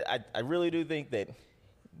 Look, I really do think that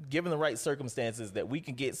given the right circumstances that we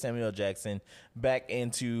can get Samuel L. Jackson back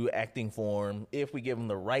into acting form if we give him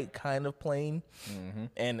the right kind of plane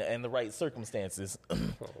and the right circumstances. Oh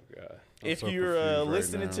god. If so you're confused right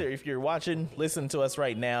listening now. if you're watching, listen to us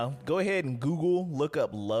right now, go ahead and look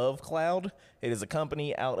up Love Cloud. It is a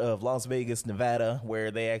company out of Las Vegas, Nevada,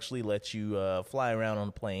 where they actually let you fly around on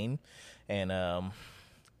a plane and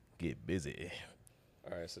get busy.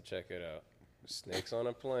 All right, so check it out. Snakes on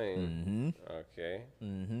a plane. Okay.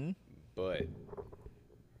 But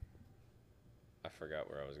I forgot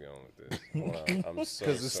where I was going with this. Hold on. I'm so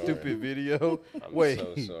because it's sorry. stupid video. I'm Wait.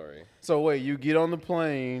 so sorry. So wait, you get on the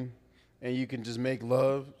plane and you can just make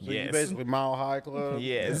love. So you Yes. basically Mile High Club.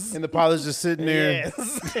 Yes. And the pilot's just sitting there. Yes.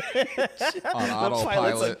 On The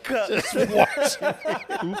pilot's a autopilot.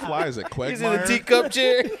 cup. Who flies it? He's in a Quagmire? teacup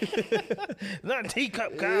chair. Not a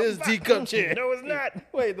teacup, It Kyle. is a teacup chair. No, it's not.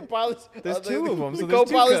 Wait, the pilot's There's two of them, so The there's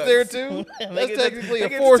two co-pilot's there cups. too. They That's get technically they a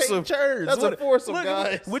get to foursome. take turns. That's a foursome,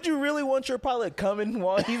 guys. Would you really want your pilot coming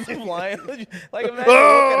while he's flying? Like, imagine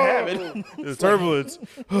what could happen. There's turbulence.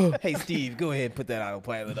 Hey, Steve, go ahead and put that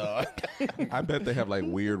autopilot on. I bet they have like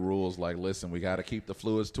weird rules like, listen, we got to keep the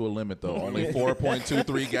fluids to a limit, though. Only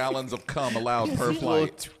 4.23 gallons of cum allowed per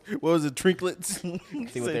flight. What was it? Trinklets.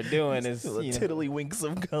 See what they're doing is Little you know, tiddlywinks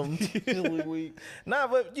of gum. Nah,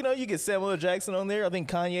 but you know, you get Samuel L. Jackson on there. I think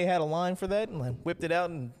Kanye had a line for that and like, whipped it out.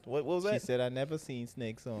 And what was she that? said I never seen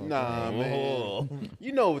snakes on. Nah, man. Oh.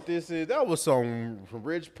 You know what this is? That was some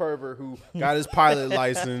rich pervert who got his pilot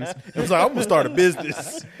license and was like, I'm gonna start a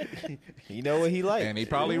business. You know what he like. And he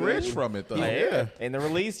probably rich from it, though. Yeah. In the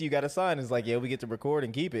release, you got to sign. It's like, yeah, we get to record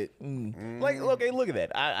and keep it. Like, okay, look at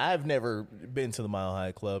that. I've never been to the Mile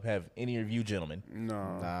High Club. Have any of you gentlemen? No.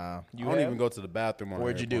 Nah. I don't even go to the bathroom on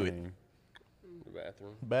Where'd you do it? airplane. The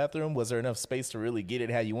bathroom. Bathroom? Was there enough space to really get it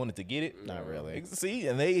how you wanted to get it? Not really. See,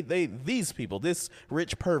 and these people, this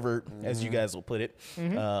rich pervert, as you guys will put it,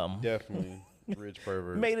 Definitely. Rich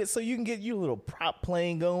pervert. made it so you can get your little prop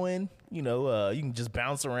plane going. You know, you can just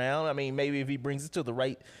bounce around. I mean, maybe if he brings it to the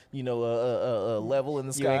right, you know, level in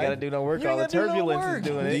the sky. You ain't got to do no work. You All ain't the gotta do no turbulence work. is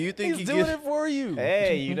doing it. Do you think He's you doing get it for you?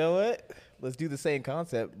 Hey, you know what? Let's do the same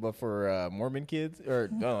concept, but for Mormon kids. Or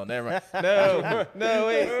no, never mind. No,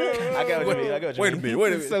 wait. I got what you mean. I got what you Wait a mean. minute, wait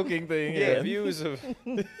a The minute. soaking thing. The Yeah. views of Do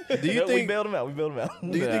you No, we think bailed him out. We bailed him out. Do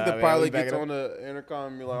you think Nah, the man, pilot we back gets it up. on the intercom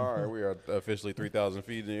and be like, all right, we are officially 3,000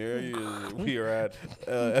 feet in the air. We are at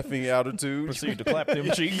effing altitude. Proceed to clap them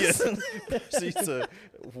cheeks. Proceeds to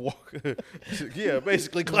walk. Yeah,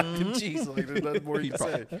 basically clap them cheeks. Like there's nothing more you can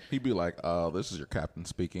say. He'd be like, "This is your captain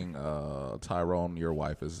speaking. Tyrone, your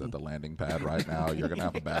wife is at the landing pad right now. You're gonna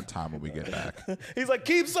have a bad time when we get back." He's like,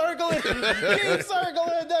 keep circling. Keep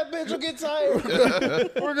circling. That bitch will get tired.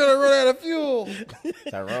 We're gonna run out of fuel.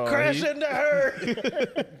 Tyrone, Crash into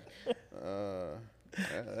her.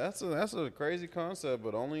 That's a crazy concept,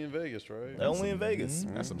 but only in Vegas, right? Only in Vegas.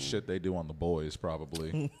 That's some shit they do on The Boys,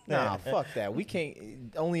 probably. Nah, fuck that. We can't.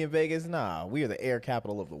 Only in Vegas. Nah, we are the air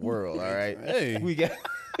capital of the world. All right. Hey. we got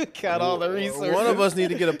all the resources. One of us need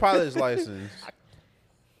to get a pilot's license.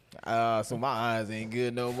 So my eyes ain't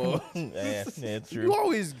good no more. Yeah, it's true. You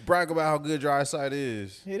always brag about how good your eyesight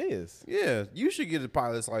is. It is. Yeah, you should get a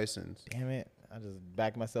pilot's license. Damn it. I just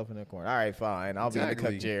backed myself in the corner. All right, fine. I'll be in the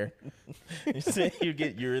Exactly. cuck chair. You say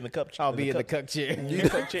you're in the cup. I'll be in the cuck chair. in the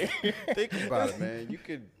cup chair. Think about it, man. You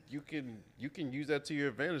can use that to your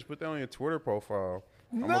advantage. Put that on your Twitter profile.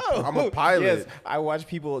 I'm a pilot. Yes, I watch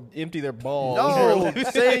people empty their balls. No,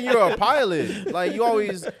 saying you're a pilot. Like you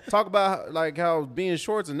always talk about like how being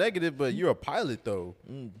short's a negative, but you're a pilot though.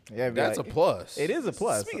 Yeah, be That's like, a plus. It is a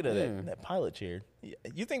plus. Speaking of that pilot chair,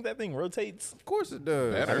 you think that thing rotates? Of course it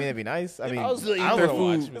does. I mean, it'd be nice. I mean, I was eat I their wanna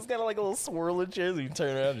watch. food. It's got like a little swirling chairs. You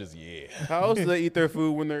turn around, just How else do they eat their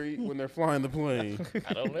food when they're flying the plane?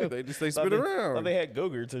 I don't know. They Thought spin around. Thought they had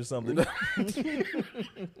go-gurts or something.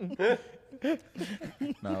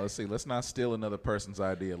 Now, let's see. Let's not steal another person's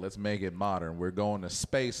idea. Let's make it modern. We're going to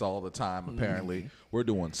space all the time, apparently. We're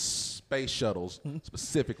doing space shuttles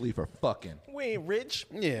specifically for fucking. We ain't rich.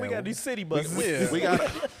 Yeah. We gotta do city buses. Yeah. We got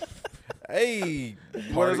Hey,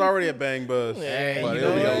 but there's already a bang bus. hey, But you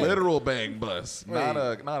it'll know be a what? literal bang bus, not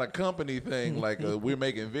Wait. a company thing like we're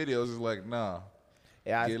making videos. It's like, nah,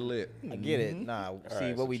 Yeah, get lit. I get it. Nah, see, right,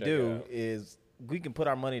 what so we check do it out. is we can put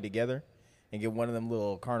our money together and get one of them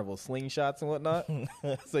little carnival slingshots and whatnot.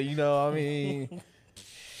 So, you know, I mean,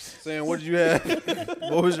 Sam, what did you have?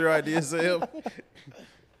 What was your idea, Sam?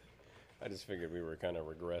 I just figured we were kind of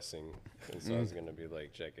regressing, and so I was gonna be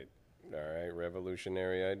like, check it. All right,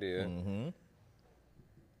 revolutionary idea.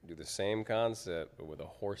 Do the same concept, but with a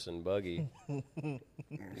horse and buggy. You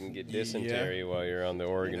can get dysentery while you're on the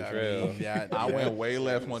Oregon Trail. Yeah, I went way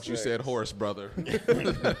left once you said horse, brother.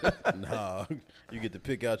 Nah, you get to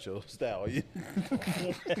pick out your style.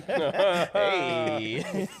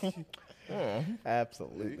 Hey.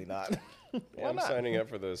 absolutely not. Yeah, I'm signing up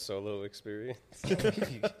for the solo experience.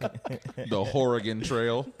 The Oregon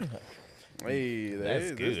Trail. Hey,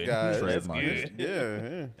 That's this good. guy. That's Trademark. good.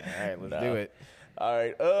 Yeah. All right, let's do it. All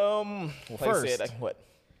right. Like I first- said, what?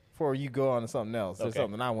 Before you go on to something else, there's Okay.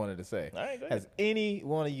 something I wanted to say. All right, go ahead. Has any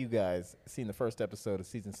one of you guys seen the first episode of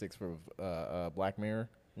season 6 for Black Mirror?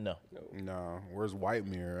 No. No, where's White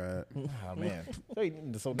Mirror at? Oh man! Wait,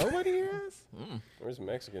 so nobody here has? Where's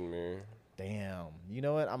Mexican Mirror? Damn. You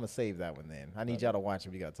know what? I'm gonna save that one then. I need y'all to watch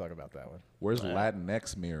it. We gotta talk about that one. Where's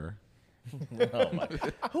Latinx mirror? Oh my.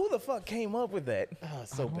 Who the fuck came up with that? Oh,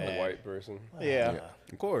 so The bad. white person. Yeah.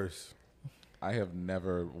 Of course. I have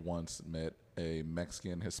never once met a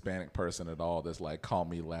Mexican Hispanic person at all that's like, call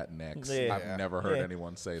me Latinx. Yeah. I've never heard Yeah.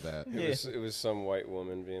 anyone say that. It was some white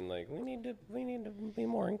woman being like, we need to be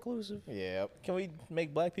more inclusive. Yep. Can we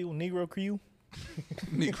make black people Negro Q?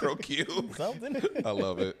 Negro Q. Something? I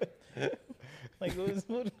love it. Like,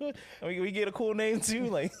 I mean, we get a cool name too.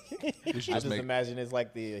 Like, We should I just just make. imagine it's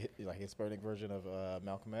like the Hispanic version of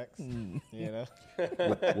Malcolm X. You know?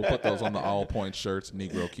 We'll put those on the allpoints shirts.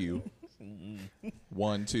 Negro Q.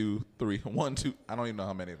 1, 2, 3. 1, 2. I don't even know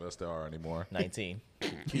how many of us there are anymore. 19.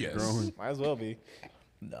 Yes. Might as well be.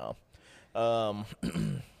 No.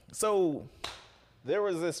 So there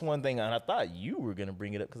was this one thing, and I thought you were gonna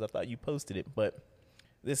bring it up because I thought you posted it, but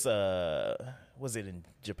this was it in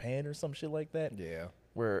Japan or some shit like that? Yeah.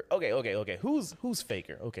 Where okay. Who's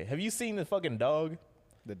faker? Okay, have you seen the fucking dog?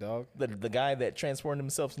 The dog. The guy that transformed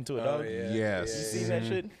himself into a dog? yeah. Yes. You seen that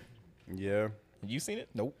shit? Yeah. You seen it?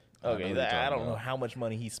 Nope. Okay, I know what you're I talking don't know about. how much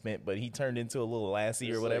money he spent, but he turned into a little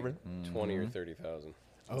lassie or It's whatever. like 20 or 30,000.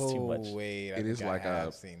 It's too much. Wait. I It is think I like a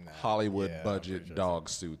have seen that. Hollywood Yeah, I'm budget pretty sure dog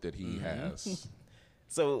suit that he has.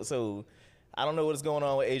 So I don't know what is going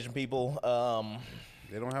on with Asian people.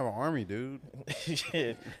 They don't have an army, dude.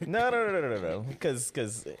 No. Because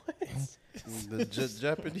The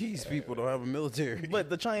Japanese people don't have a military. But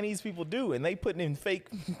the Chinese people do, and they putting in fake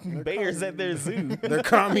bears at their zoo. They're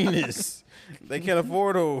communists. They can't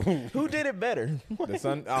afford them. Who did it better? The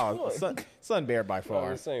sun bear by I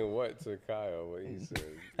far. was saying what to Kyle, what he said.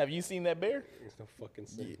 Have you seen that bear? There's no fucking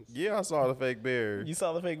sense. Yeah, I saw the fake bear. You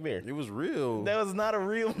saw the fake bear. It was real. That was not a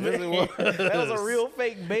real bear. Yes, it was. That was a real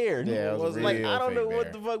fake bear. Yeah, it was a like real I don't know fake what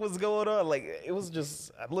bear. the fuck was going on. Like it was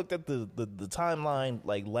just I looked at the timeline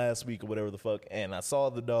like last week or whatever the fuck, and I saw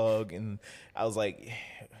the dog, and I was like,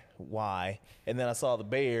 why? And then I saw the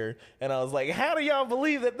bear, and I was like, how do y'all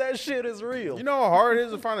believe that shit is real? You know how hard it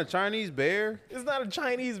is to find a Chinese bear? It's not a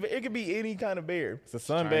Chinese bear. It could be any kind of bear. It's a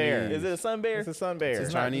sun bear. Chinese. Is it a sun bear? It's a sun bear. It's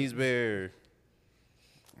a Chinese bear.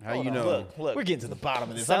 How Hold you on, know? Look. We're getting to the bottom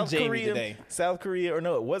of this. South I'm Jamie Korea, today. South Korea, or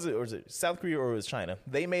no, or was it South Korea or it was China?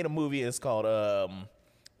 They made a movie. It's called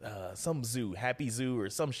some zoo, Happy Zoo, or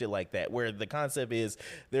some shit like that. Where the concept is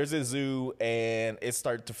there's a zoo and it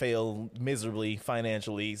starts to fail miserably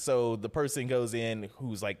financially. So the person goes in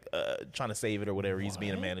who's like trying to save it or whatever. He's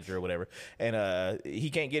being a manager or whatever, and he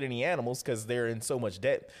can't get any animals because they're in so much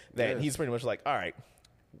debt that he's pretty much like, all right,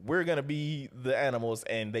 we're gonna be the animals,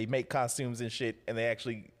 and they make costumes and shit, and they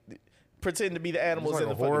actually pretend to be the animals like in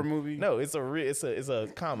a the horror fucking movie? No, it's a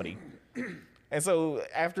comedy. And so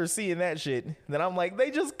after seeing that shit, then I'm like, they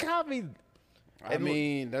just copied. I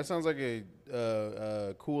mean, that sounds like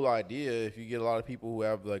a cool idea if you get a lot of people who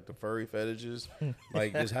have like the furry fetishes.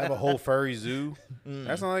 Like just have a whole furry zoo.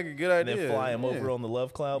 That sounds like a good And idea. then fly them Yeah. over on the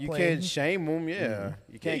Love Cloud You plane. can't shame them, yeah.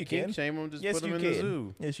 You can't you kink can. shame them, just Yes, put them you in can. the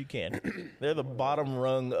zoo. Yes, you can. They're the bottom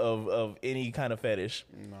rung of any kind of fetish.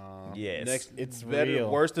 Nah. Yes. Next, It's better, real.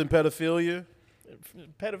 worse than pedophilia.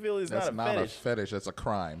 Pedophilia is That's not a fetish. fetish. That's a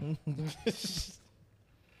crime.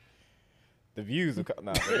 The views are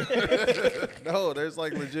nah. No, there's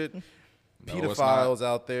like legit it's pedophiles not.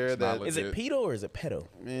 out there It's not that Is it pedo or is it pedo?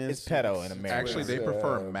 man, It's pedo in America. Actually, they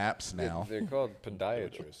prefer maps now. They're called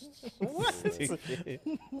podiatrists.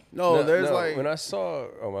 No, there's like when I saw.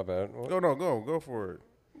 Oh my bad. What? go for it.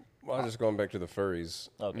 Well, I was just going back to the furries.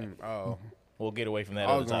 Okay. Oh, We'll get away from that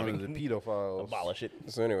I other was going topic. to the pedophiles. Abolish it.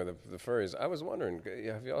 So anyway, the furries. I was wondering,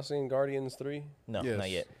 have y'all seen Guardians 3? No, Yes. not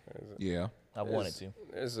yet. Yeah. I wanted to.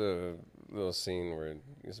 There's a little scene where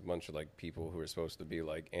there's a bunch of like people who are supposed to be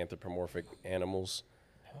like anthropomorphic animals,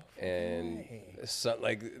 and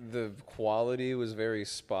like the quality was very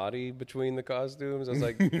spotty between the costumes. I was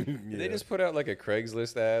like, they just put out like a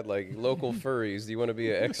Craigslist ad, like local furries. Do you want to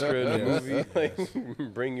be an extra in the movie?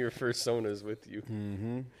 Like, bring your fursonas with you.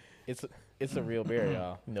 It's a real bear,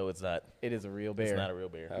 y'all. No, it's not. It is a real bear. It's not a real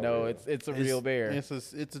bear. No, it's a real bear. It's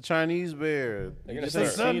a Chinese bear. They're You gonna just ain't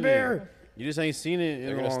start- seen it. You just ain't seen it in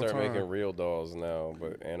They're a gonna long start time. making real dolls now,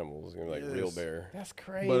 but animals. You know, like real Yes. bear. That's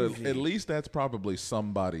crazy. But at least that's probably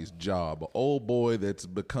somebody's job. An old boy that's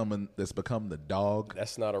become the dog.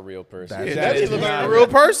 That's not a real person. That- Yeah, That that is looks like not a real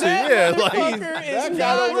person. Yeah, like It's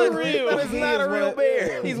not not real. but it's not a real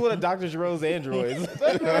bear. He's one of Dr. Giro's androids.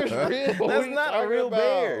 that bear's real. That's not a real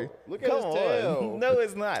bear. Look at Come his tail. on. No,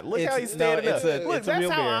 it's not. Look how he's no, standing it's up. a- Look, it's a that's real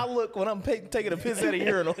how bear. I look when I'm taking a piss at a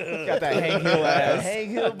urinal. Got that Hank Hill ass. Hang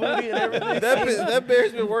hill booty and everything. That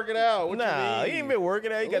bear's been working out. What Nah, you he mean? ain't been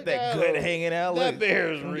working out. He got Look that out. gut hanging out. That Look.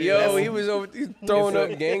 bear's real. Yo, he was over throwing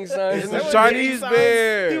up gang signs. It's and a shit. Chinese Signs.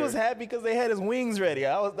 bear. He was happy because they had his wings ready.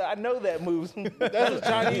 I know that move. That's a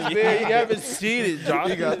Chinese bear. You haven't seen it, John.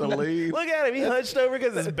 He got the lead. Look at him. He hunched over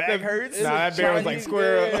because his back hurts. Nah, that bear was like Chinese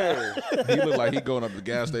square up. bear. He looked like he going up to the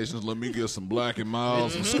gas stations. Let me get some Black and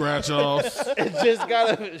Mild, some scratch offs. It just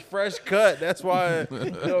got a fresh cut. That's why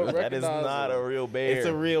you don't That is recognize not him. a real bear. It's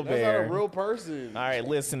a real That's bear. not a real person. All right,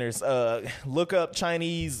 listeners, look up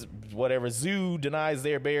Chinese whatever zoo denies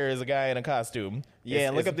their bear is a guy in a costume. Yeah,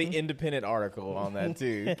 and look It's- up the independent article on that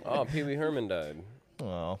too. Oh, Pee Wee Herman died.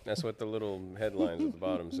 Oh, That's what the little headlines at the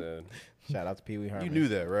bottom said. Shout out to Pee Wee Herman. You knew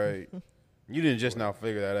that, right? You didn't just now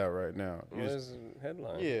figure that out right now. You What just- is the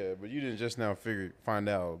headline? yeah, but you didn't just now find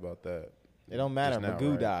out about that. It don't matter. Just now,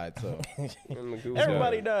 Magoo right? died, so And the goose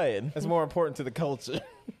everybody died. died. that's more important to the culture.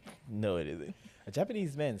 No, it isn't. A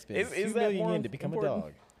Japanese man spent Is 2 that million more yen to become important? a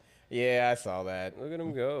dog. Yeah, I saw that. Look at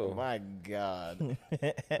him go. My God.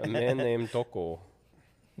 A man named Toko.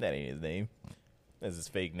 That ain't his name. That's his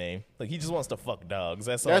fake name. Like he just wants to fuck dogs.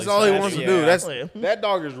 That's That's he's all he trying wants to do. do. Yeah. That's Yeah. that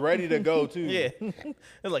dog is ready to go too. Yeah. It's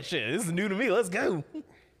like shit. This is new to me. Let's go.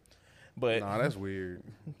 But Nah, that's weird.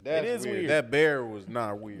 That's is weird. That bear was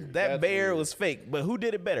not weird. that That's bear weird. was fake. But who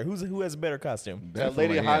did it better? Who has a better costume? That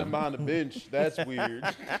lady Definitely hiding him. behind the bench. That's weird.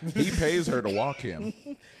 He pays her to walk him.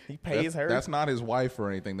 He pays her. That's not his wife or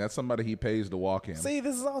anything. That's somebody he pays to walk him. See,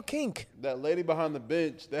 this is all kink. That lady behind the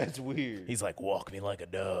bench, that's weird. He's like, walk me like a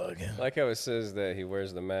dog. I like how it says that he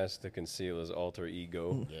wears the mask to conceal his alter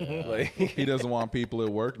ego. Like, He doesn't want people at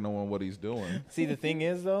work knowing what he's doing See, the thing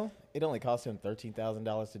is, though, it only cost him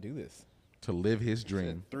 $13,000 to do this. to live his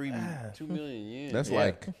dream. 2 million yen. That's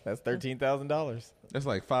That's $13,000. that's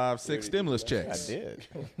like 5-6 stimulus I checks. did.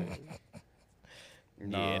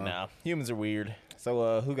 Yeah, nah. Humans are weird.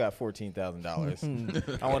 So, who got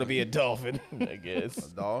 $14,000? I want to be a dolphin. I guess.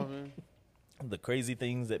 dolphin The crazy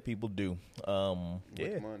things that people do. Yeah.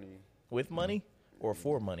 with money. With money or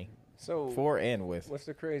for money? so For and with what's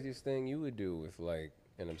the craziest thing you would do with like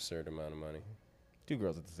an absurd amount of money? 2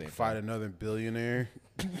 girls at the same Fight time. another billionaire.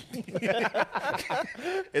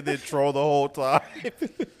 And then troll the whole time.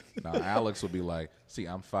 Now Alex would be like, "See,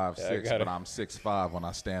 I'm 5'6", gotta- but I'm 6'5" when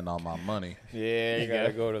I stand on my money." Yeah, You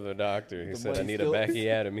gotta go to the doctor. He said, I money need still- a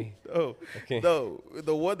backiotomy. Oh, no.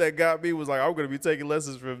 The one that got me was like, I'm going to be taking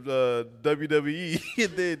lessons from WWE.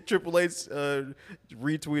 And then Triple H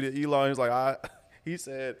retweeted Elon. He's like, he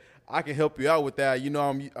said, I can help you out with that. You know,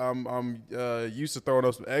 I'm used to throwing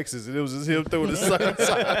up some X's, and it was just him throwing the second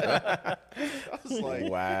side. I was like,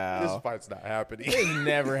 Wow. this fight's not happening. It's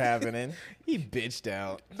never happening. He bitched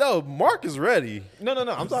out. No, Mark is ready. No.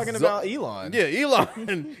 I'm talking about Elon. Yeah,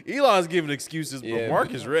 Elon's giving excuses, but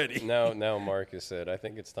Mark is ready. Now Marcus said, I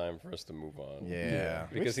think it's time for us to move on. Yeah.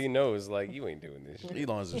 Because he knows, like, you ain't doing this shit.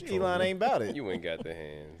 Elon's just Elon trolling. ain't about it. You ain't got the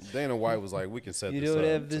hands. Dana White was like, we can set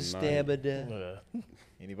this up tonight.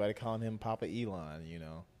 Anybody calling him Papa Elon, you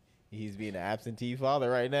know. He's being an absentee father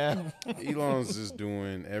right now. Elon's just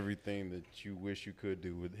doing everything that you wish you could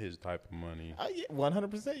do with his type of money.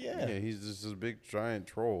 100%, Yeah, he's just a big giant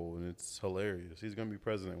troll, and it's hilarious. He's gonna be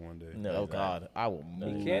president one day. No, Oh, he's not. God. I will He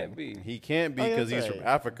move. can't be. He can't be Oh, yeah, because that's he's right. from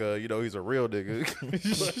Africa. You know, he's a real nigga.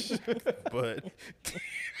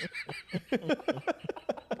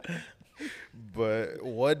 but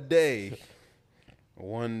one day,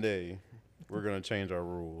 we're gonna change our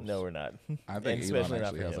rules. No, we're not. I And think especially Elon not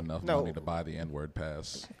actually for has him. enough No. money to buy the N-word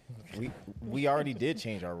pass. We already did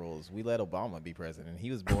change our rules. We let Obama be president.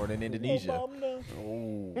 He was born in Indonesia.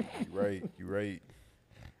 Oh, you're right.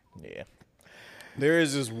 Yeah. There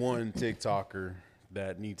is this one TikToker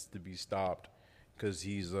that needs to be stopped because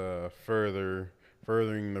he's furthering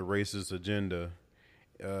the racist agenda.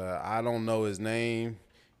 I don't know his name.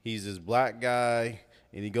 He's this black guy,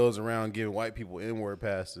 and he goes around giving white people N-word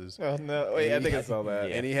passes. Oh, no. Wait, I think I saw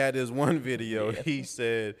that. And he had this one video. He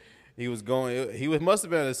said he was going. Must have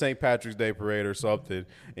been at a St. Patrick's Day parade or something.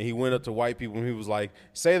 And he went up to white people and he was like,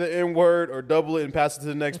 "Say the N-word or double it and pass it to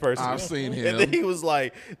the next person." I've seen him. And then he was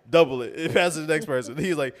like, "Double it and pass it to the next person."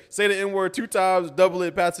 He's like, "Say the N-word 2 times, double it,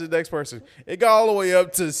 and pass it to the next person." It got all the way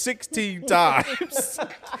up to 16 times.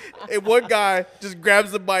 And one guy just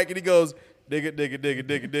grabs the mic and he goes, "Nigga, nigga, nigga,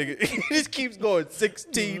 nigga, nigga." He just keeps going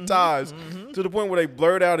 16 times to the point where they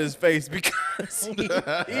blurred out his face because he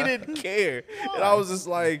didn't care. And I was just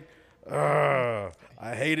like, I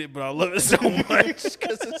hate it, but I love it so much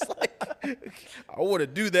because it's like, I want to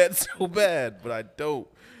do that so bad, but I don't.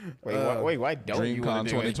 Why don't you DreamCon want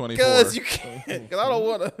to do it? 2024. Because you can't. Because I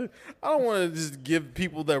don't want to just give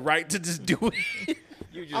people the right to just do it.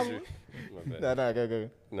 You just. My bad. No, go.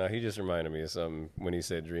 No, he just reminded me of something when he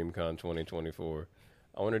said DreamCon 2024.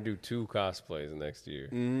 I want to do 2 cosplays next year.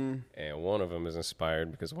 And one of them is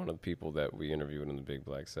inspired because one of the people that we interviewed in the Big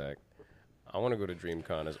Black Sack, I want to go to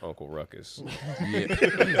DreamCon as Uncle Ruckus.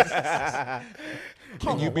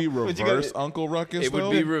 Can you be reverse Uncle Ruckus? It would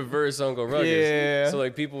though? be reverse Uncle Ruckus. Yeah. So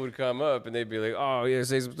like people would come up and they'd be like, "Oh yeah,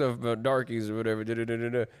 say some stuff about darkies or whatever."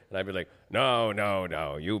 And I'd be like,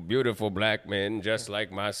 "No, you beautiful black men just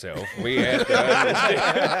like myself. We have to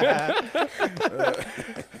understand."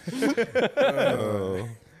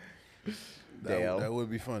 That would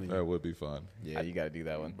be funny. That would be fun. Yeah, you got to do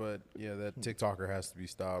that one. But yeah, that TikToker has to be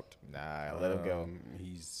stopped. Nah, let him go.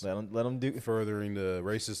 He's Let him do. furthering the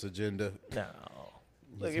racist agenda. No.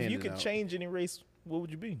 Look, if you handing could out. change any race, what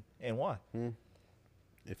would you be and why?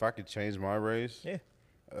 If I could change my race, Yeah.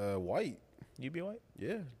 white. You'd be white?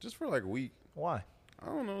 Yeah, just for like a week. Why? I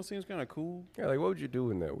don't know. It seems kind of cool. Yeah, like what would you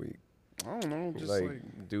do in that week? I don't know. Just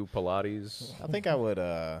Like do Pilates? I think I would.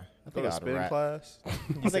 I go think to I'd spin rap. class.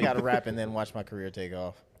 I think I'd rap and then watch my career take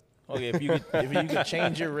off. Okay, if you could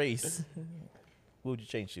change your race, what would you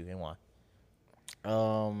change to and why?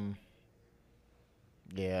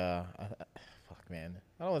 Yeah. Fuck, man.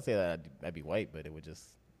 I don't want to say that I'd be white, but it would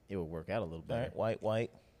work out a little All better. right,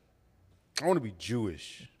 white. I want to be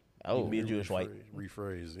Jewish. You can be a Jewish white.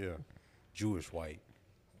 Rephrase, yeah. Jewish white.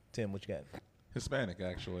 Tim, what you got? Hispanic,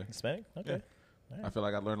 actually. Hispanic? Okay. I feel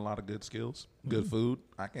like I learned a lot of good skills, good food.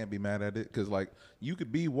 I can't be mad at it because, like, you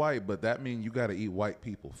could be white, but that means you got to eat white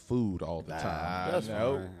people food all the time. That's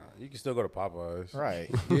no. fine. You can still go to Popeyes. Right.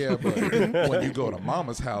 Yeah, but when you go to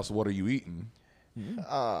mama's house, what are you eating?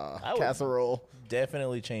 I would Casserole.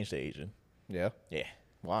 definitely change to Asian. Yeah. Yeah.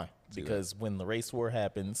 Why? Because when the race war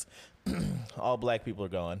happens, all black people are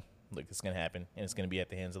gone. Like, it's going to happen, and it's going to be at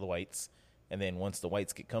the hands of the whites. And then once the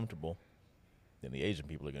whites get comfortable, then the Asian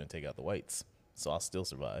people are going to take out the whites. So I'll still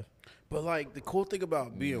survive. But like the cool thing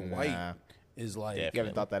about being white is like Yeah. You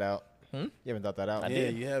haven't thought that out? You haven't thought that out? I yeah,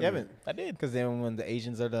 did. you You haven't. haven't? I did. Because then when the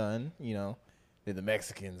Asians are done, you know, then the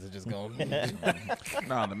Mexicans are just going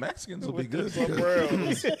Nah, the Mexicans will be good.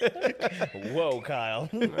 Whoa, Kyle.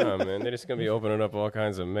 Nah, man, they're just gonna be opening up all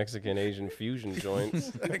kinds of Mexican Asian fusion joints.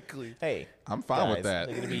 Exactly. Hey, I'm fine with guys, that.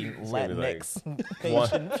 They're going to be gonna be like Latinx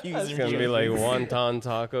Asian fusion. It's gonna be like wonton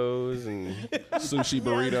tacos, and Sushi It's going to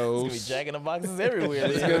be burritos. Jack in the Boxes everywhere.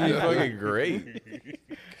 it's gonna be fucking great.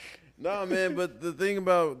 No, man, but the thing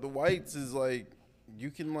about the whites is like you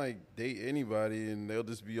can like date anybody and they'll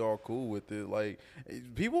just be all cool with it. Like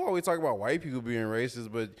people always talk about white people being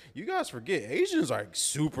racist, but you guys forget Asians are like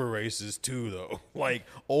super racist too, though. Like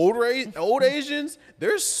old Asians,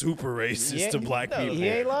 they're super racist Yeah, to black no, people. he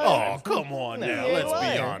ain't lying. Oh, come on No, now, he ain't let's be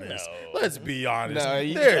lying. honest. No. Let's be honest.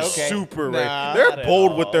 No, they're okay. super Nah, racist. not They're at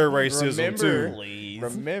bold all. with their racism Remember- too. Please.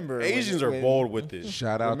 Remember, Asians when- are bold with it.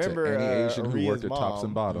 Shout out Remember, to any Asian who Aria's worked at Tops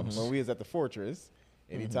and mom, Bottoms. When we was at the Fortress,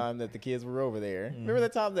 anytime that the kids were over there. Mm-hmm. Remember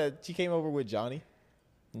that time that she came over with Johnny?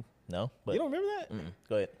 No, but You don't remember that?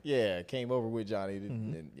 go ahead. Yeah, came over with Johnny.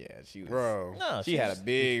 And yeah, she was. Bro. No, She had a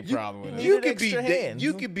big problem with it. You Needed could be extra hands.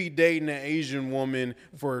 you could be dating an Asian woman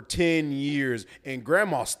for 10 years and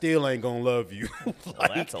grandma still ain't gonna love you.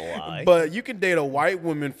 Like, that's a lie. But you can date a white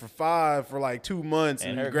woman for like 2 months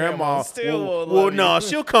and, And her grandma grandma still won't well love no, you.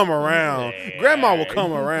 she'll come around. Yeah. Grandma will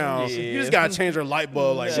come around. Yeah. You just gotta change her light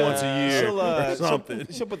bulb like once a year or something.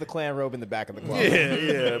 She'll put the clan robe in the back of the closet.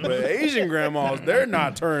 Yeah, but Asian grandmas, they're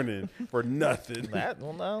not turning for nothing.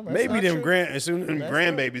 No, that's Maybe not them true. as soon as them That's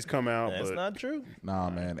grandbabies come out. That's but not true.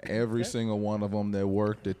 Nah, man. Every single one of them that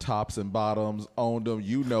worked at Tops and Bottoms owned them.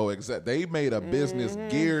 You know exactly. They made a business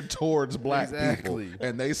geared towards black Exactly. people,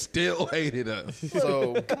 and they still hated us.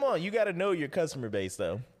 so Come on, you got to know your customer base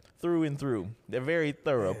though, through and through. They're very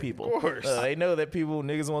thorough people. Of course. They know that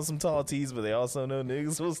niggas want some tall tees, but they also know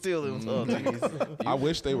niggas will steal them tall tees. I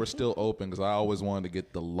wish they were still open because I always wanted to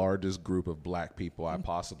get the largest group of black people I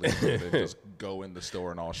possibly could and just go in the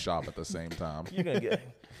store and all shop at the same time. You're gonna get.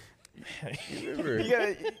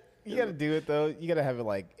 You gotta do it though. You gotta have it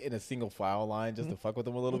like in a single file line just to fuck with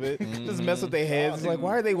them a little bit. Just mess with their heads. It's like,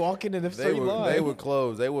 why are they walking in a straight line? they would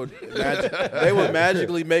close. They would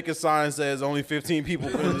magically make a sign that says only 15 people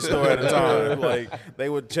in the store at a time. Like they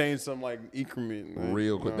would change some like increment. Like,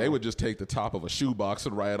 Real quick. They would just take the top of a shoebox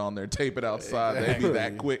and write it on there, tape it outside. They'd be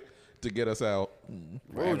that Exactly. quick to get us out.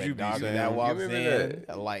 What would you be dog saying? that walks remember in,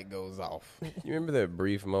 that? a light goes off. You remember that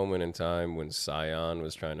brief moment in time when Scion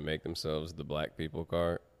was trying to make themselves the black people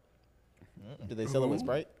card? Did they sell it with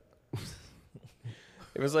Sprite?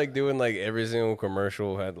 It was like doing like every single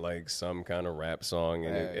commercial had like some kind of rap song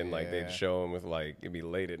in it, and like Yeah. they'd show them with like it'd be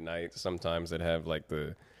late at night. Sometimes they'd have like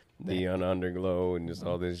the neon underglow and just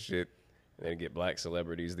all this shit. And they'd get black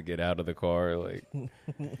celebrities to get out of the car. Like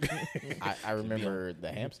I remember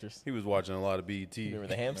the hamsters. He was watching a lot of BET. Remember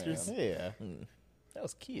the hamsters? Yeah. That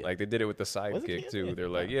was cute. they did it with the Was it sidekick cute? too. They're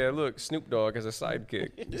like, yeah, look, Snoop Dogg has a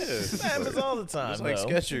sidekick. Yeah, That happens all the time. it's like though.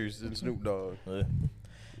 Skechers and Snoop Dogg.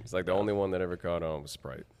 It's like the only one that ever caught on was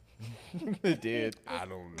Sprite. It did. I don't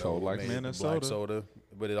know. Cold like Maybe Minnesota. Black soda,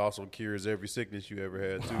 but it also cures every sickness you ever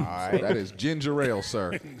had too. All right. That is ginger ale,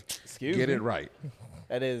 sir. Excuse Get me. it right.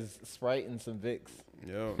 That is Sprite and some Vicks.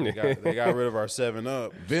 Yeah, they got rid of our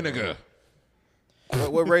 7-Up. Vinegar.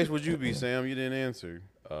 What race would you be, Sam? You didn't answer.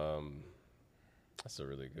 That's a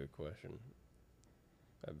really good question.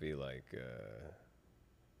 I'd be like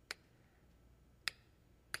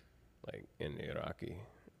in Iraqi.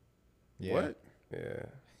 Yeah. What? Yeah,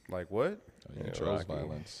 Like what? He Yeah, chose Rocky.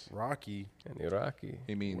 violence. Rocky. in Iraqi.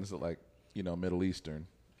 He means like, Middle Eastern.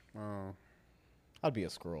 Oh. I'd be a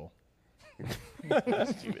scroll.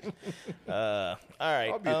 All right.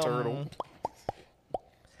 I'll be a turtle.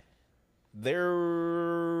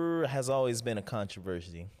 There has always been a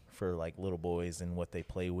controversy for like little boys and what they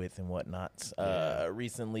play with and whatnot.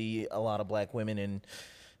 Recently, a lot of black women and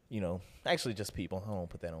actually just people. I don't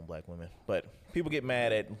put that on black women, but people get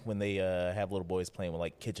mad at when they have little boys playing with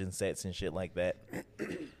like kitchen sets and shit like that.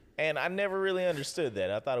 And I never really understood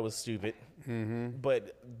that. I thought it was stupid.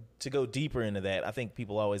 But to go deeper into that, I think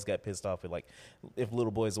people always got pissed off with like if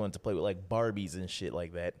little boys wanted to play with like Barbies and shit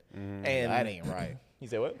like that. And That ain't right. you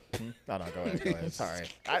say what? No, go ahead. Sorry.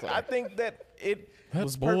 I think that it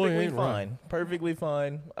was boy perfectly ain't fine. Perfectly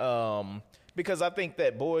fine. Because I think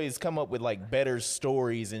that boys come up with like better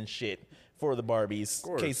stories and shit for the Barbies.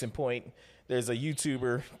 course. Case in point, there's a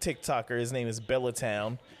YouTuber, TikToker, his name is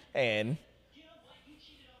Bellatown, and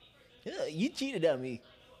you cheated on me.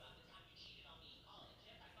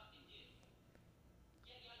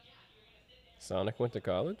 Sonic went to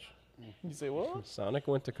college? You say what? Sonic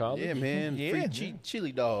went to college? Yeah, man. Yeah. Free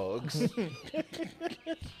chili dogs.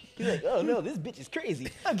 He's like, oh no, this bitch is crazy.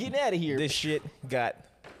 I'm getting out of here. This shit got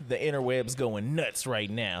the interwebs going nuts right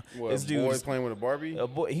now. What, This boy dude's playing with a Barbie? a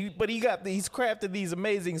boy, he's crafted these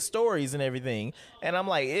amazing stories and everything, and I'm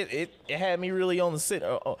like, it had me really on the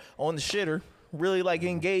shitter, really like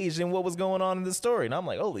engaged in what was going on in the story, and I'm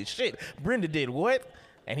like, holy shit, Brenda did what?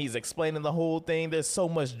 And he's explaining the whole thing. There's so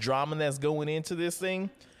much drama that's going into this thing,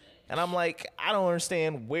 and I'm like, I don't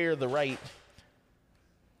understand where the right.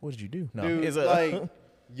 What did you do? No, Dude, is a like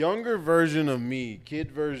younger version of me, kid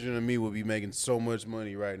version of me would be making so much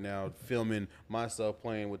money right now filming myself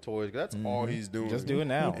playing with toys. 'Cause that's all he's doing. Just do it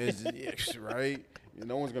now. Yeah, right?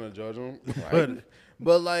 No one's gonna judge him.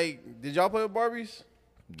 But like, did y'all play with Barbies?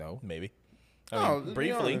 no, maybe. No, I mean, to be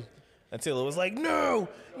briefly, honest. until it was like, no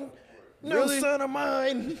Really? son of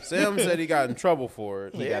mine. Sam said he got in trouble for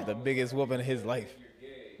it. He got the biggest whooping of his life.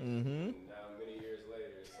 Now, many years later,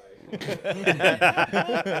 it's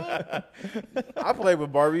like... I played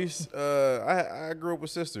with Barbies. I grew up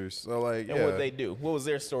with sisters, so like, And yeah. what they do? What was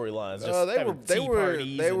their storylines? Just They having tea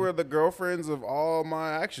parties they and- were the girlfriends of all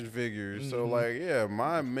my action figures. So like, yeah,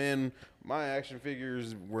 my action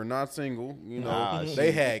figures were not single. You know,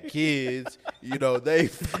 they had kids. You know, they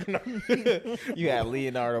You had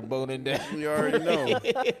Leonardo boning down. you already know.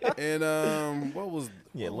 And what was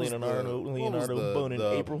Leonardo the boning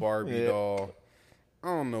April. Barbie Yeah. doll? I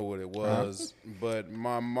don't know what it was, but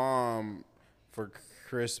my mom for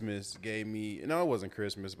Christmas gave me. No, it wasn't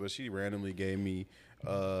Christmas, but she randomly gave me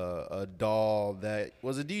a doll that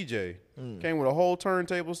was a DJ. Came with a whole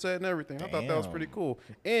turntable set and everything. I thought that was Damn. pretty cool.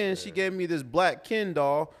 And she gave me this black Ken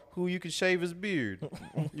doll who you could shave his beard.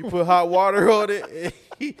 You put hot water on it,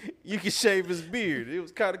 and you could shave his beard. It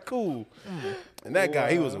was kind of cool. And that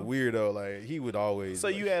guy, he was a weirdo. Like, he would always. So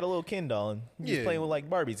you had a little Ken doll and you was Yeah. playing with like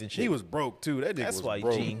Barbies and shit. He was broke too. That nigga That's was why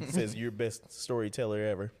broke. Gene says you're best storyteller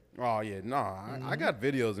ever. Oh yeah, nah. I got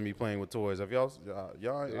videos of me playing with toys. Have y'all I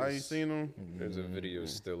ain't There's- seen them. There's a video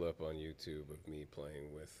still up on YouTube of me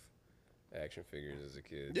playing with action figures as a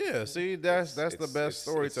kid. Yeah, see, that's the it's- best it's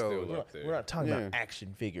still storyteller. up there. We're not talking Yeah. about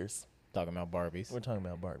action figures. Talking about Barbies. We're talking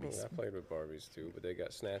about Barbies. I played with Barbies too, but they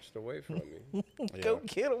got snatched away from me. Go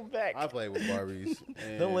get them back. I played with Barbies.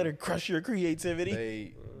 Don't let her and crush your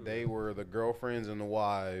creativity. They were the girlfriends and the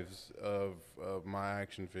wives of my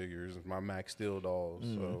action figures, my Max Steel dolls.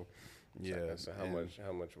 So yeah. So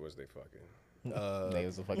how much was they fucking? They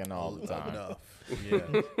was fucking all the time. Enough.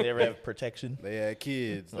 Yeah. They ever have protection? They had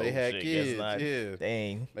kids. They Oh, had shit, kids. guess not. Yeah.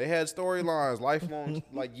 Dang. They had storylines, lifelong,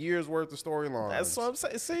 like years worth of storylines. That's what I'm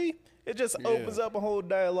saying. See, it just Yeah. opens up a whole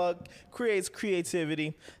dialogue, creates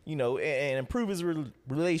creativity, you know, and improves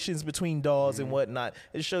relations between dolls and whatnot.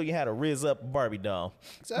 It show you how to riz up a Barbie doll.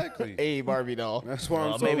 Exactly. Hey, Barbie doll. That's why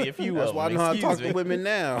Well, I'm so, maybe a few That's of why I them, know how to talk excuse to me. women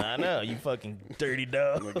now. I know, you fucking dirty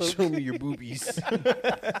dog. Like, show me your boobies.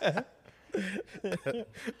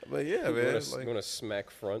 But yeah, You man. want Like, to smack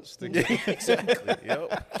fronts together? exactly.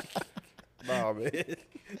 Yep. Nah, man.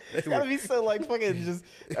 That'd be so like fucking just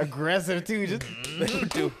aggressive too. Just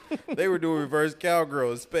They were doing reverse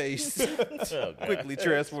cowgirl in space. Oh, God. Quickly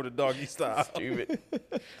transported doggy style. Stupid.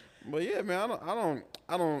 But yeah, man, I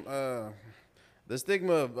don't. The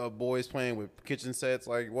stigma of boys playing with kitchen sets,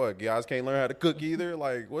 like what? Guys can't learn how to cook either.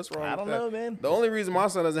 Like, what's wrong? I with don't that? know, man. The only reason my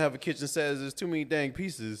son doesn't have a kitchen set is there's too many dang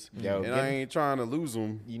pieces, Yo, and I ain't trying to lose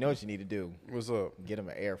them. you know what you need to do. What's up? Get him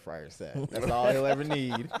an air fryer set. That's all he'll ever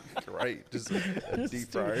need. Right, just a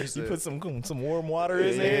deep fryer You set. put some warm water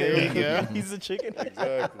in There there. you go. He's a chicken.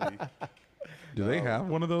 Exactly. Do they have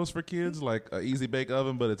one of those for kids, like an easy bake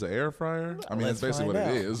oven, but it's an air fryer? I mean, Let's that's basically what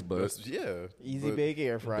find it out. is, but That's- yeah. Easy but- bake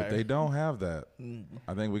air but fryer. they don't have that.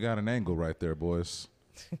 I think we got an angle right there, boys.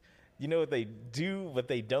 You know what they do, but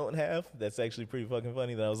they don't have? That's actually pretty fucking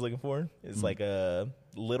funny that I was looking for. It's like a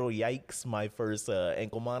Little Yikes, my first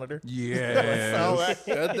ankle monitor. Yeah.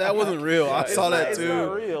 That wasn't real. I saw that It's not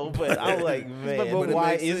too. real, but I'm like, man. but but it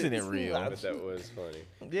why makes isn't sense. it real? But that was funny.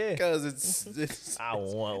 Yeah. Because it's I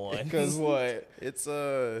want one. Because what? it's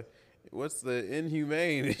what's the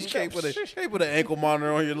inhumane? You can't put an ankle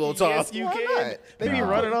monitor on your little top. Yes, you can. They be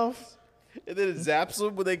running off. And then it zaps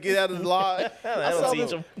them when they get out of the line.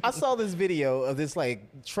 I saw this video of this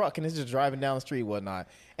like truck and it's just driving down the street and whatnot.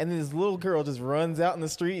 And then this little girl just runs out in the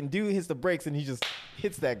street and dude hits the brakes and he just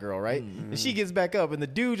hits that girl, right? And she gets back up and the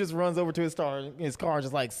dude just runs over to his car and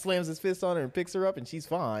just like slams his fist on her and picks her up and she's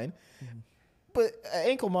fine. But an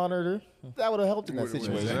ankle monitor, that would have helped in that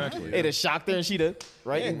situation. Exactly, yeah. It'd have shocked her and she'd have,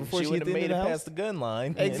 right? Yeah, before she she would hit have the made end it of the past house. the gun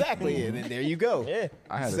line. Exactly. And then there you go. Yeah.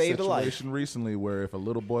 I had Saved a a life. situation recently where if a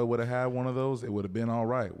little boy would have had one of those, it would have been all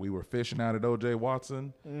right. We were fishing out at O.J.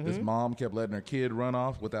 Watson. His mom kept letting her kid run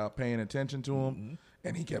off without paying attention to him.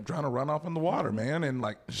 And he kept trying to run off in the water, man. And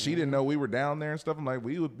like she didn't know we were down there and stuff. I'm like,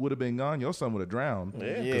 we would have been gone. Your son would have drowned.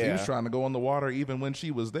 Because he was trying to go in the water even when she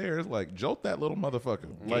was there. It's like, jolt that little motherfucker.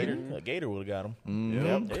 Like, A gator would have got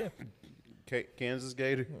him. Yep. Yeah. Kansas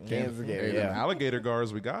Gator. Kansas Gator, hey, them yeah. alligator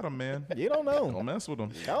guards, we got them, man. You don't know. Don't mess with them.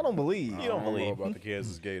 I don't believe. You don't I don't know believe. about the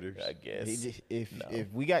Kansas Gators. I guess.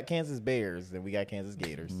 If we got Kansas Bears, then we got Kansas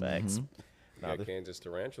Gators. Facts. We got Kansas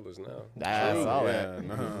tarantulas now. I saw that.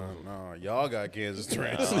 No, y'all got Kansas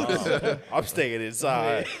tarantulas. I'm staying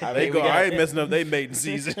inside. I They think go. we got- I ain't messing up. They mating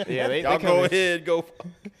season. Yeah, they y'all come go in- ahead. Go.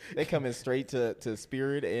 They coming straight to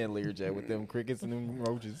Spirit and Learjet with them crickets and them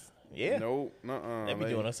roaches. Yeah. No, nuh-uh. They be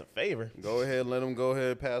doing us a favor. Go ahead, let them go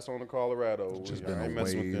ahead, pass on to Colorado. Just I been ain't a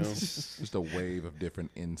messing with wave, them. just a wave of different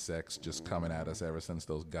insects just coming at us ever since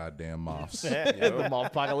those goddamn moths. The moth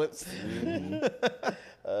apocalypse.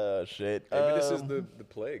 Shit. Maybe this is the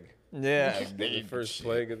plague. Yeah. The first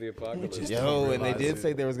plague of the apocalypse. Yo, and they realize did it.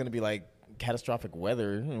 say there was going to be like catastrophic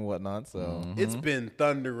weather and whatnot. So It's been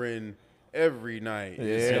thundering every night. Yeah.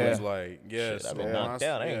 It seems like yes. I've been knocked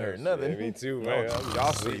out. I ain't heard nothing. Yeah, me too, man.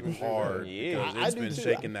 Y'all sleep hard. Yeah. because I it's do been too.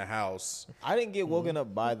 shaking the house. I didn't get woken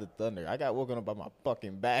up by the thunder. I got woken up by my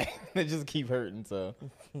fucking back. It just keep hurting. So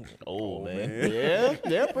Old man.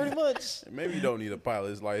 yeah, pretty much. Maybe you don't need a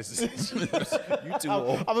pilot's license. you too I'm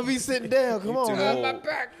old. gonna be sitting down. Come on, too man.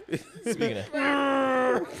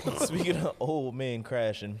 old. Speaking of old men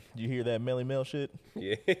crashing, you hear that Melly Mel shit?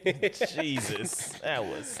 Yeah. Jesus, that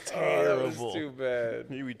was That terrible. was too bad.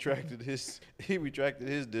 He retracted his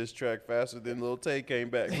diss track faster than Lil Tay came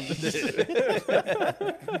back from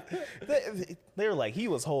the dead. They were like, he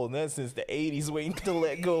was holding that since the 80s, waiting to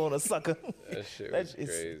let go on a sucker. That shit That was is-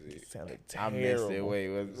 crazy. It sounded I terrible. missed it. Wait,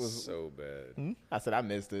 was So bad. I said I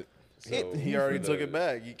missed it. So He already took it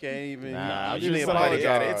back. You can't even. Nah, you didn't Somebody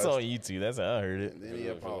got it. apologize. It's on YouTube. That's how I heard it. Then he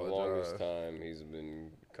For the longest apologized. time, he's been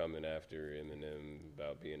coming after Eminem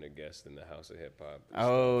about being a guest in the House of Hip Hop.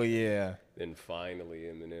 Oh yeah. Then finally,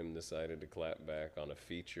 Eminem decided to clap back on a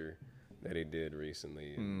feature that he did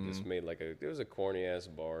recently. And just made like there was a corny ass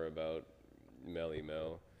bar about Melly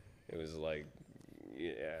Mel. It was like,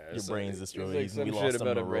 yeah, Your brain's destroyed. It was like We some lost shit some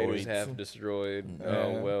about a roids. brain half destroyed.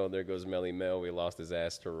 Oh well, there goes Melly Mel. We lost his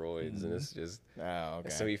asteroids, and it's just. Oh okay.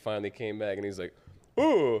 So he finally came back and he's like,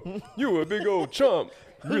 "Oh, you a big old chump,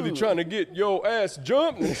 really trying to get your ass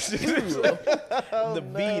jumped." The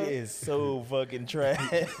beat is so fucking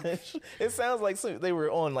trash. It sounds like they were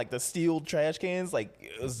on like the steel trash cans, like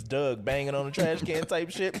it was Doug banging on a trash can type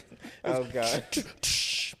shit. Oh god.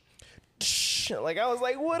 Like I was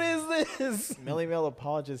like, what is this? Melly Mel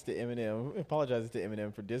apologizes to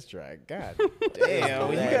Eminem for diss track. God damn,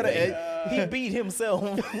 you gotta. He beat himself.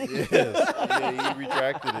 Yes. Yeah, he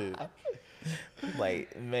retracted it.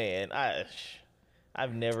 Like, man,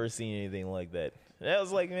 I've never seen anything like that. And I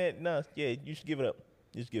was like, man, no, yeah, you should give it up.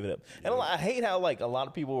 You should give it up. And I hate how like a lot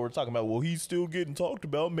of people were talking about, well, he's still getting talked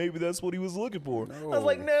about. Maybe that's what he was looking for. I was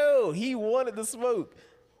like, no, he wanted the smoke,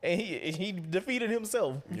 and he defeated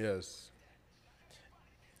himself. Yes.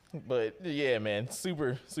 But yeah, man,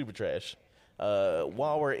 super trash.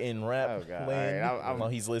 While we're in rap Oh, God. land, All right, while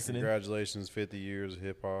he's listening, Congratulations, 50 years of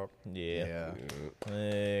hip hop. yeah. Yeah.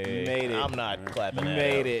 Hey, You made it. I'm not clapping. You that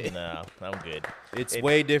made up. it. No, I'm good. It's It-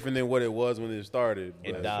 way different than what it was when it started.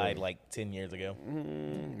 It but died like 10 years ago.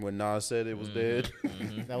 when Nas said it was dead.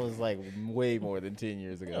 That was like way more than 10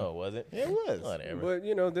 years ago. Oh, was it? It was. Whatever.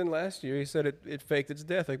 But then last year he said it faked its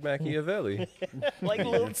death like Machiavelli. Like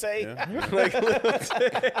Lil Tay.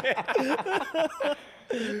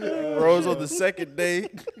 Rose on the second day.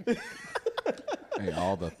 Hey,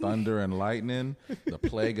 all the thunder and lightning, the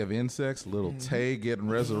plague of insects, little Tay getting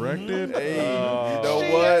resurrected. Hey, you know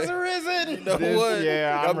She what? has risen. You know what?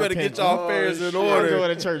 Yeah, Y'all I'm better get repenting. y'all affairs in I'm order.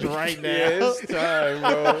 going to church right now. it's time,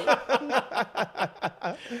 bro.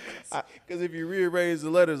 Because if you rearrange the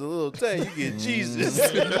letters a little Tay, you get Jesus.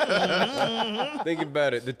 Think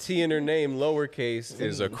about it. The T in her name, lowercase,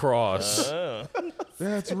 is a cross. Oh.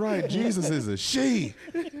 That's right. Jesus is a she.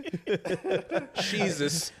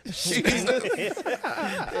 Jesus. And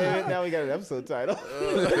now we got an episode title.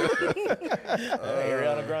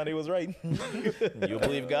 Ariana Grande was right. You'll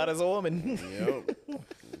believe God is a woman. Yep.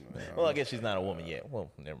 Well, I guess she's not a woman yet. Well,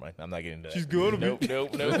 never mind. I'm not getting into that. She's gonna be.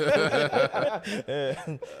 Nope. Gotta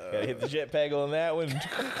hit the jetpack on that one.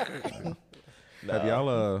 Have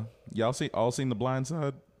y'all seen The Blind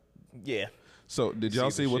Side? Yeah. So did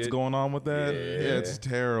y'all See see the what's shit? going on with that? Yeah. It's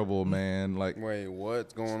terrible, man. Like Wait,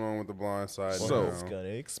 what's going on with The Blind Side So- now? It's gonna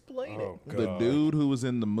explain Oh, it. the dude who was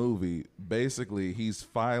in the movie, basically, he's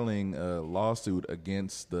filing a lawsuit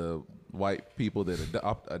against the white people that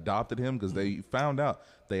adopted him because they found out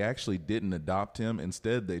they actually didn't adopt him.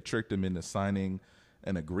 Instead, they tricked him into signing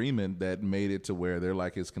an agreement that made it to where they're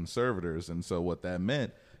like his conservators. And so what that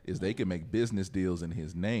meant is they could make business deals in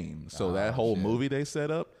his name. So that whole movie they set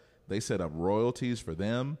up royalties for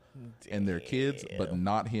them and their kids, but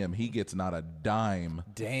not him. He gets not a dime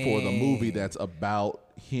for the movie that's about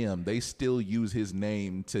him. They still use his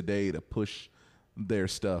name today to push their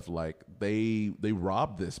stuff. Like they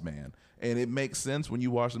robbed this man. And it makes sense when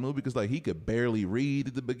you watch the movie because like he could barely read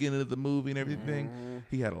at the beginning of the movie and everything.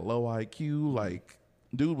 He had a low IQ. Like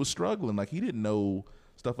dude was struggling. Like he didn't know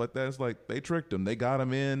stuff like that. It's like they tricked him. They got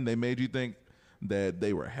him in. They made you think that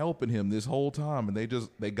they were helping him this whole time, and they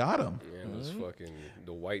got him. Yeah, those fucking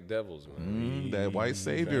the white devils, man. That white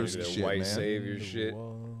saviors That shit, white man. savior shit.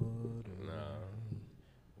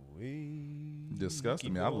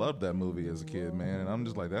 Disgusting me. I loved that movie as a kid, man, and I'm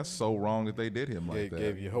just like, that's so wrong that they did him like that.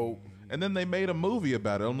 Gave you hope. And then they made a movie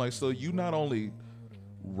about it. I'm like, so you not only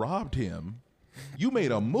robbed him, you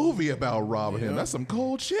made a movie about robbing him. That's some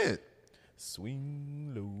cold shit.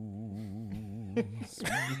 Swing low.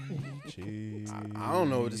 I don't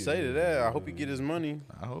know what to say to that. I hope he get his money.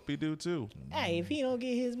 I hope he do too. Hey, if he don't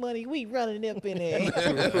get his money, we running up in there.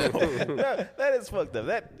 That is fucked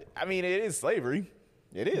up. I mean, it is slavery.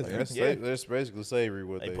 It is. That's, Yeah. that's basically slavery.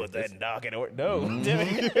 What They they put that in docket order. No.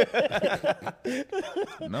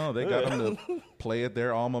 No, they got him to play at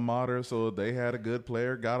their alma mater, so they had a good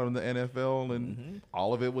player, got him the NFL, and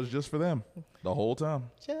all of it was just for them the whole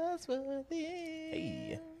time. Just for them.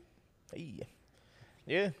 Hey.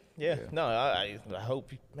 Yeah. No, I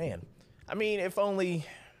hope, man. I mean, if only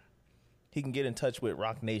he can get in touch with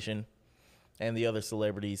Rock Nation and the other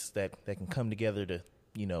celebrities that can come together to,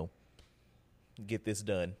 get this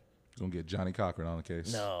done. Gonna get Johnny Cochran on the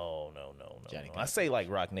case. No. Johnny I say like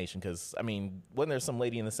Rock Nation because, I mean, wasn't there some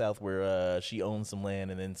lady in the South where she owned some land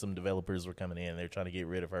and then some developers were coming in. They're trying to get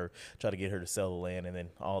rid of her, try to get her to sell the land. And then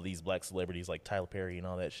all these black celebrities like Tyler Perry and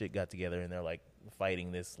all that shit got together and they're like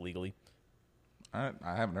fighting this legally. I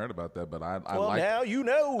haven't heard about that, but I Well, like. now you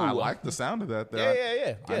know. I like the sound of that.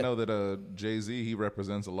 Yeah. I know that Jay-Z, he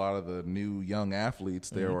represents a lot of the new young athletes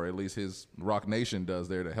there, or at least his Rock Nation does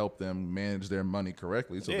there to help them manage their money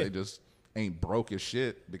correctly, so Yeah. they just ain't broke as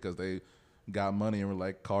shit because they got money and were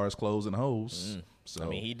like cars, clothes, and hoes. So I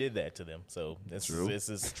mean, he did that to them. So this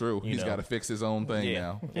is true. you He's know. got to fix his own thing Yeah.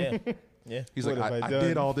 now. Yeah. He's What like, have I I done?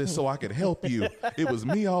 did all this so I could help you. It was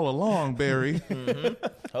me all along, Barry.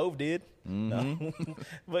 Hove did. No.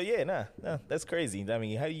 But yeah, nah, that's crazy. I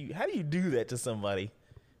mean, how do you do that to somebody?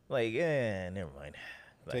 Like, never mind.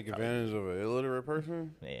 Take advantage of an illiterate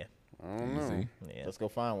person. Yeah. I don't know. Easy. Yeah. Let's go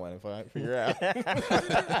find one and figure out.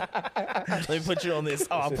 Let me put you on this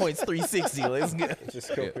allpoints 360. Let's get.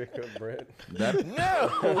 Just go pick up bread. That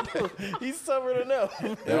No, he's suffered enough.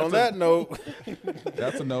 And on that note,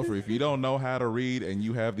 That's a no for you. If you don't know how to read and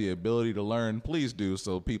you have the ability to learn, please do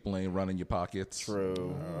so people ain't running your pockets.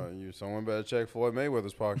 True. someone better check Floyd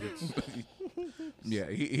Mayweather's pockets. Yeah,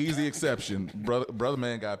 he's the exception. Brother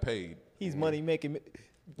man got paid. He's money making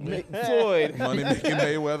Floyd. Money making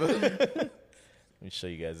Mayweather. Let me show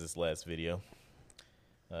you guys this last video.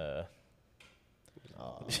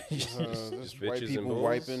 Just white bitches and people bulls?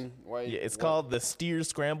 wiping. Yeah, it's called the steer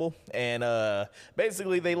scramble, and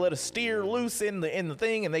basically they let a steer loose in the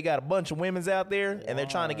thing, and they got a bunch of women's out there, and they're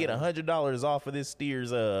trying to get $100 off of this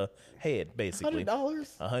steer's head, basically.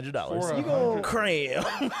 $100? $100. You gonna Cram,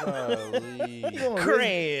 you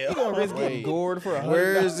cram. gonna risk getting Wait. gored for $100?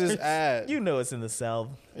 Where is this at? You know it's in the South.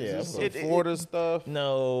 Yeah, Some It- Florida stuff.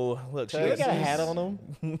 No, look, she they got a got hat on them.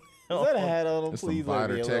 Is that a hat on them? It's some Please let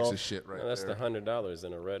Vider, me alone. Texas shit right No, that's there. the $100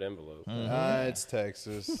 in a red envelope. It's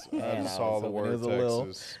Texas. I Man, just I saw was the hoping it word was a little-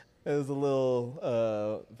 Texas. It was a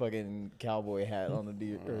little fucking cowboy hat on the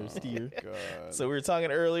deer or steer. God. So we were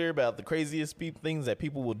talking earlier about the craziest things that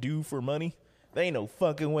people will do for money. There ain't no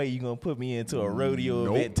fucking way you gonna put me into a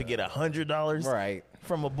rodeo event to get $100 Right.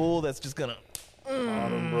 from a bull that's just gonna.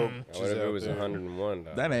 Autumn broke. What if it was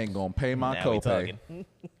 $101? That ain't gonna pay my Now we copay. talking.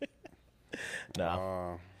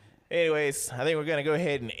 Nah. Anyways, I think we're gonna go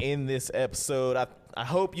ahead and end this episode. I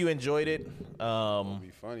hope you enjoyed it. It'd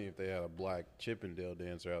be funny if they had a black Chippendale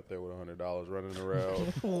dancer out there with $100 running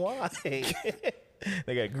around. Why?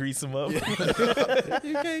 They got to grease him up. They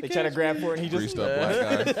try to grab for it and he just Greased up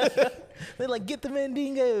black guy. They're like, get the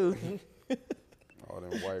Mandingo. All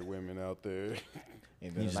them white women out there.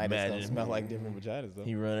 And You the just night it's gonna imagine. smell like different vaginas though.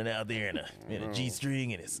 He running out there in a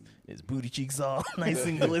G-string and his booty cheeks all nice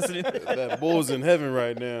and glistening. That bull's in heaven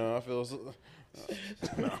right now. I feel so.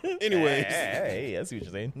 No. Anyways, Hey, I see what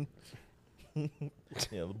you're saying.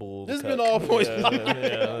 Yeah, the bull. this has the been cuck. all points. Yeah,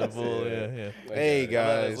 the bull, yeah. Hey That's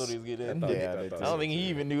guys, what he was getting at. Yeah, I don't think he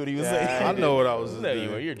even knew what he was saying. I know what I was. No, you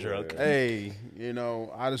were. You're drunk. Hey,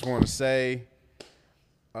 I just want to say,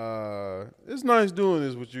 it's nice doing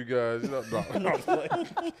this with you guys.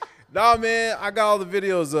 Nah, man, I got all the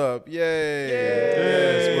videos up. Yay!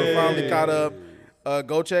 Yes, we're finally caught up.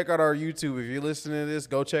 Go check out our YouTube. If you're listening to this,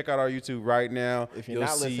 go check out our YouTube right now. If you're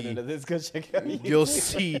not listening to this, go check out YouTube. You'll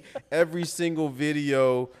see every single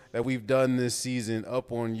video that we've done this season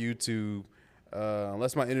up on YouTube,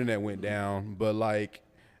 unless my internet went down. But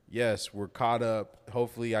yes, we're caught up.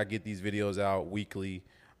 Hopefully, I get these videos out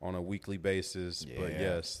on a weekly basis. Yeah. But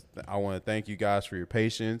yes, I want to thank you guys for your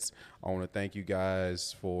patience. I want to thank you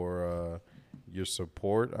guys for your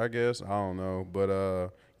support, I guess. I don't know.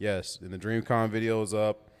 But yes, and the DreamCon video's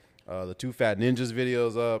up. The Two Fat Ninjas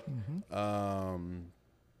video's up.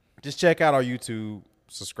 Just check out our YouTube.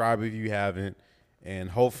 Subscribe if you haven't. And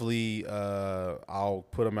hopefully I'll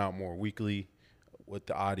put them out more weekly with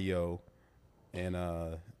the audio. And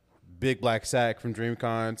Big Black Sack from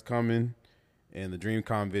DreamCon's coming. And the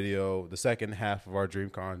DreamCon video, the second half of our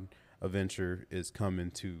DreamCon adventure is coming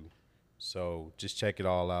too. So just check it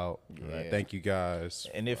all out. Yeah. Thank you guys.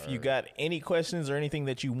 And if you got any questions or anything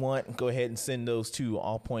that you want, go ahead and send those to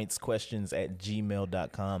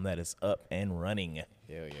allpointsquestions@gmail.com. That is up and running. Hell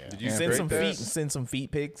yeah. Did you Send break some that? send some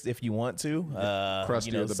feet pics if you want to.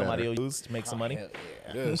 Crustier the somebody better. will use to make some money. Hell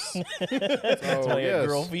yeah. Yes. Somebody got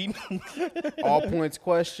girl yes. feet. All points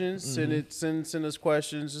questions. Send us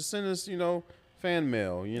questions. Just send us, fan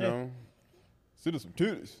mail. Send us some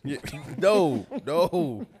titties. Yeah. No, I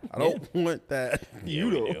don't want that. Yeah, we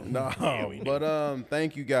do. No, Yeah, we do. but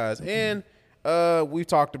thank you guys, and we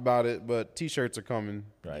talked about it, but t-shirts are coming.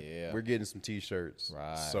 Right. Yeah. We're getting some t-shirts.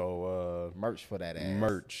 Right. So Merch for that ass.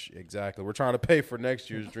 merch, exactly. We're trying to pay for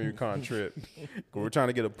next year's DreamCon trip. We're trying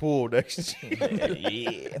to get a pool next year.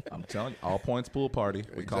 Yeah. I'm telling you, all points pool party.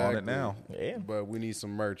 We calling it now. Yeah. But we need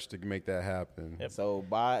some merch to make that happen. Yep. So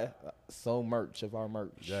buy some merch of our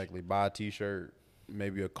merch. Exactly. Buy a t-shirt,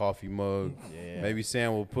 maybe a coffee mug. Yeah. Maybe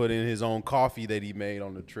Sam will put in his own coffee that he made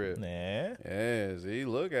on the trip. Nah. Yeah, see,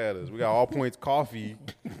 look at us. We got all points coffee.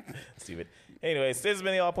 Stupid. Anyways, this has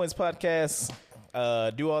been the All Points Podcast.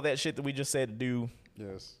 Do all that shit that we just said to do.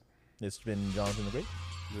 Yes. This has been Jonathan the Great.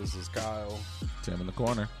 This is Kyle. Tim in the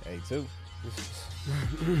corner. Hey, too.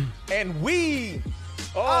 And we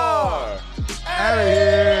are Out of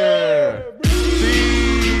here.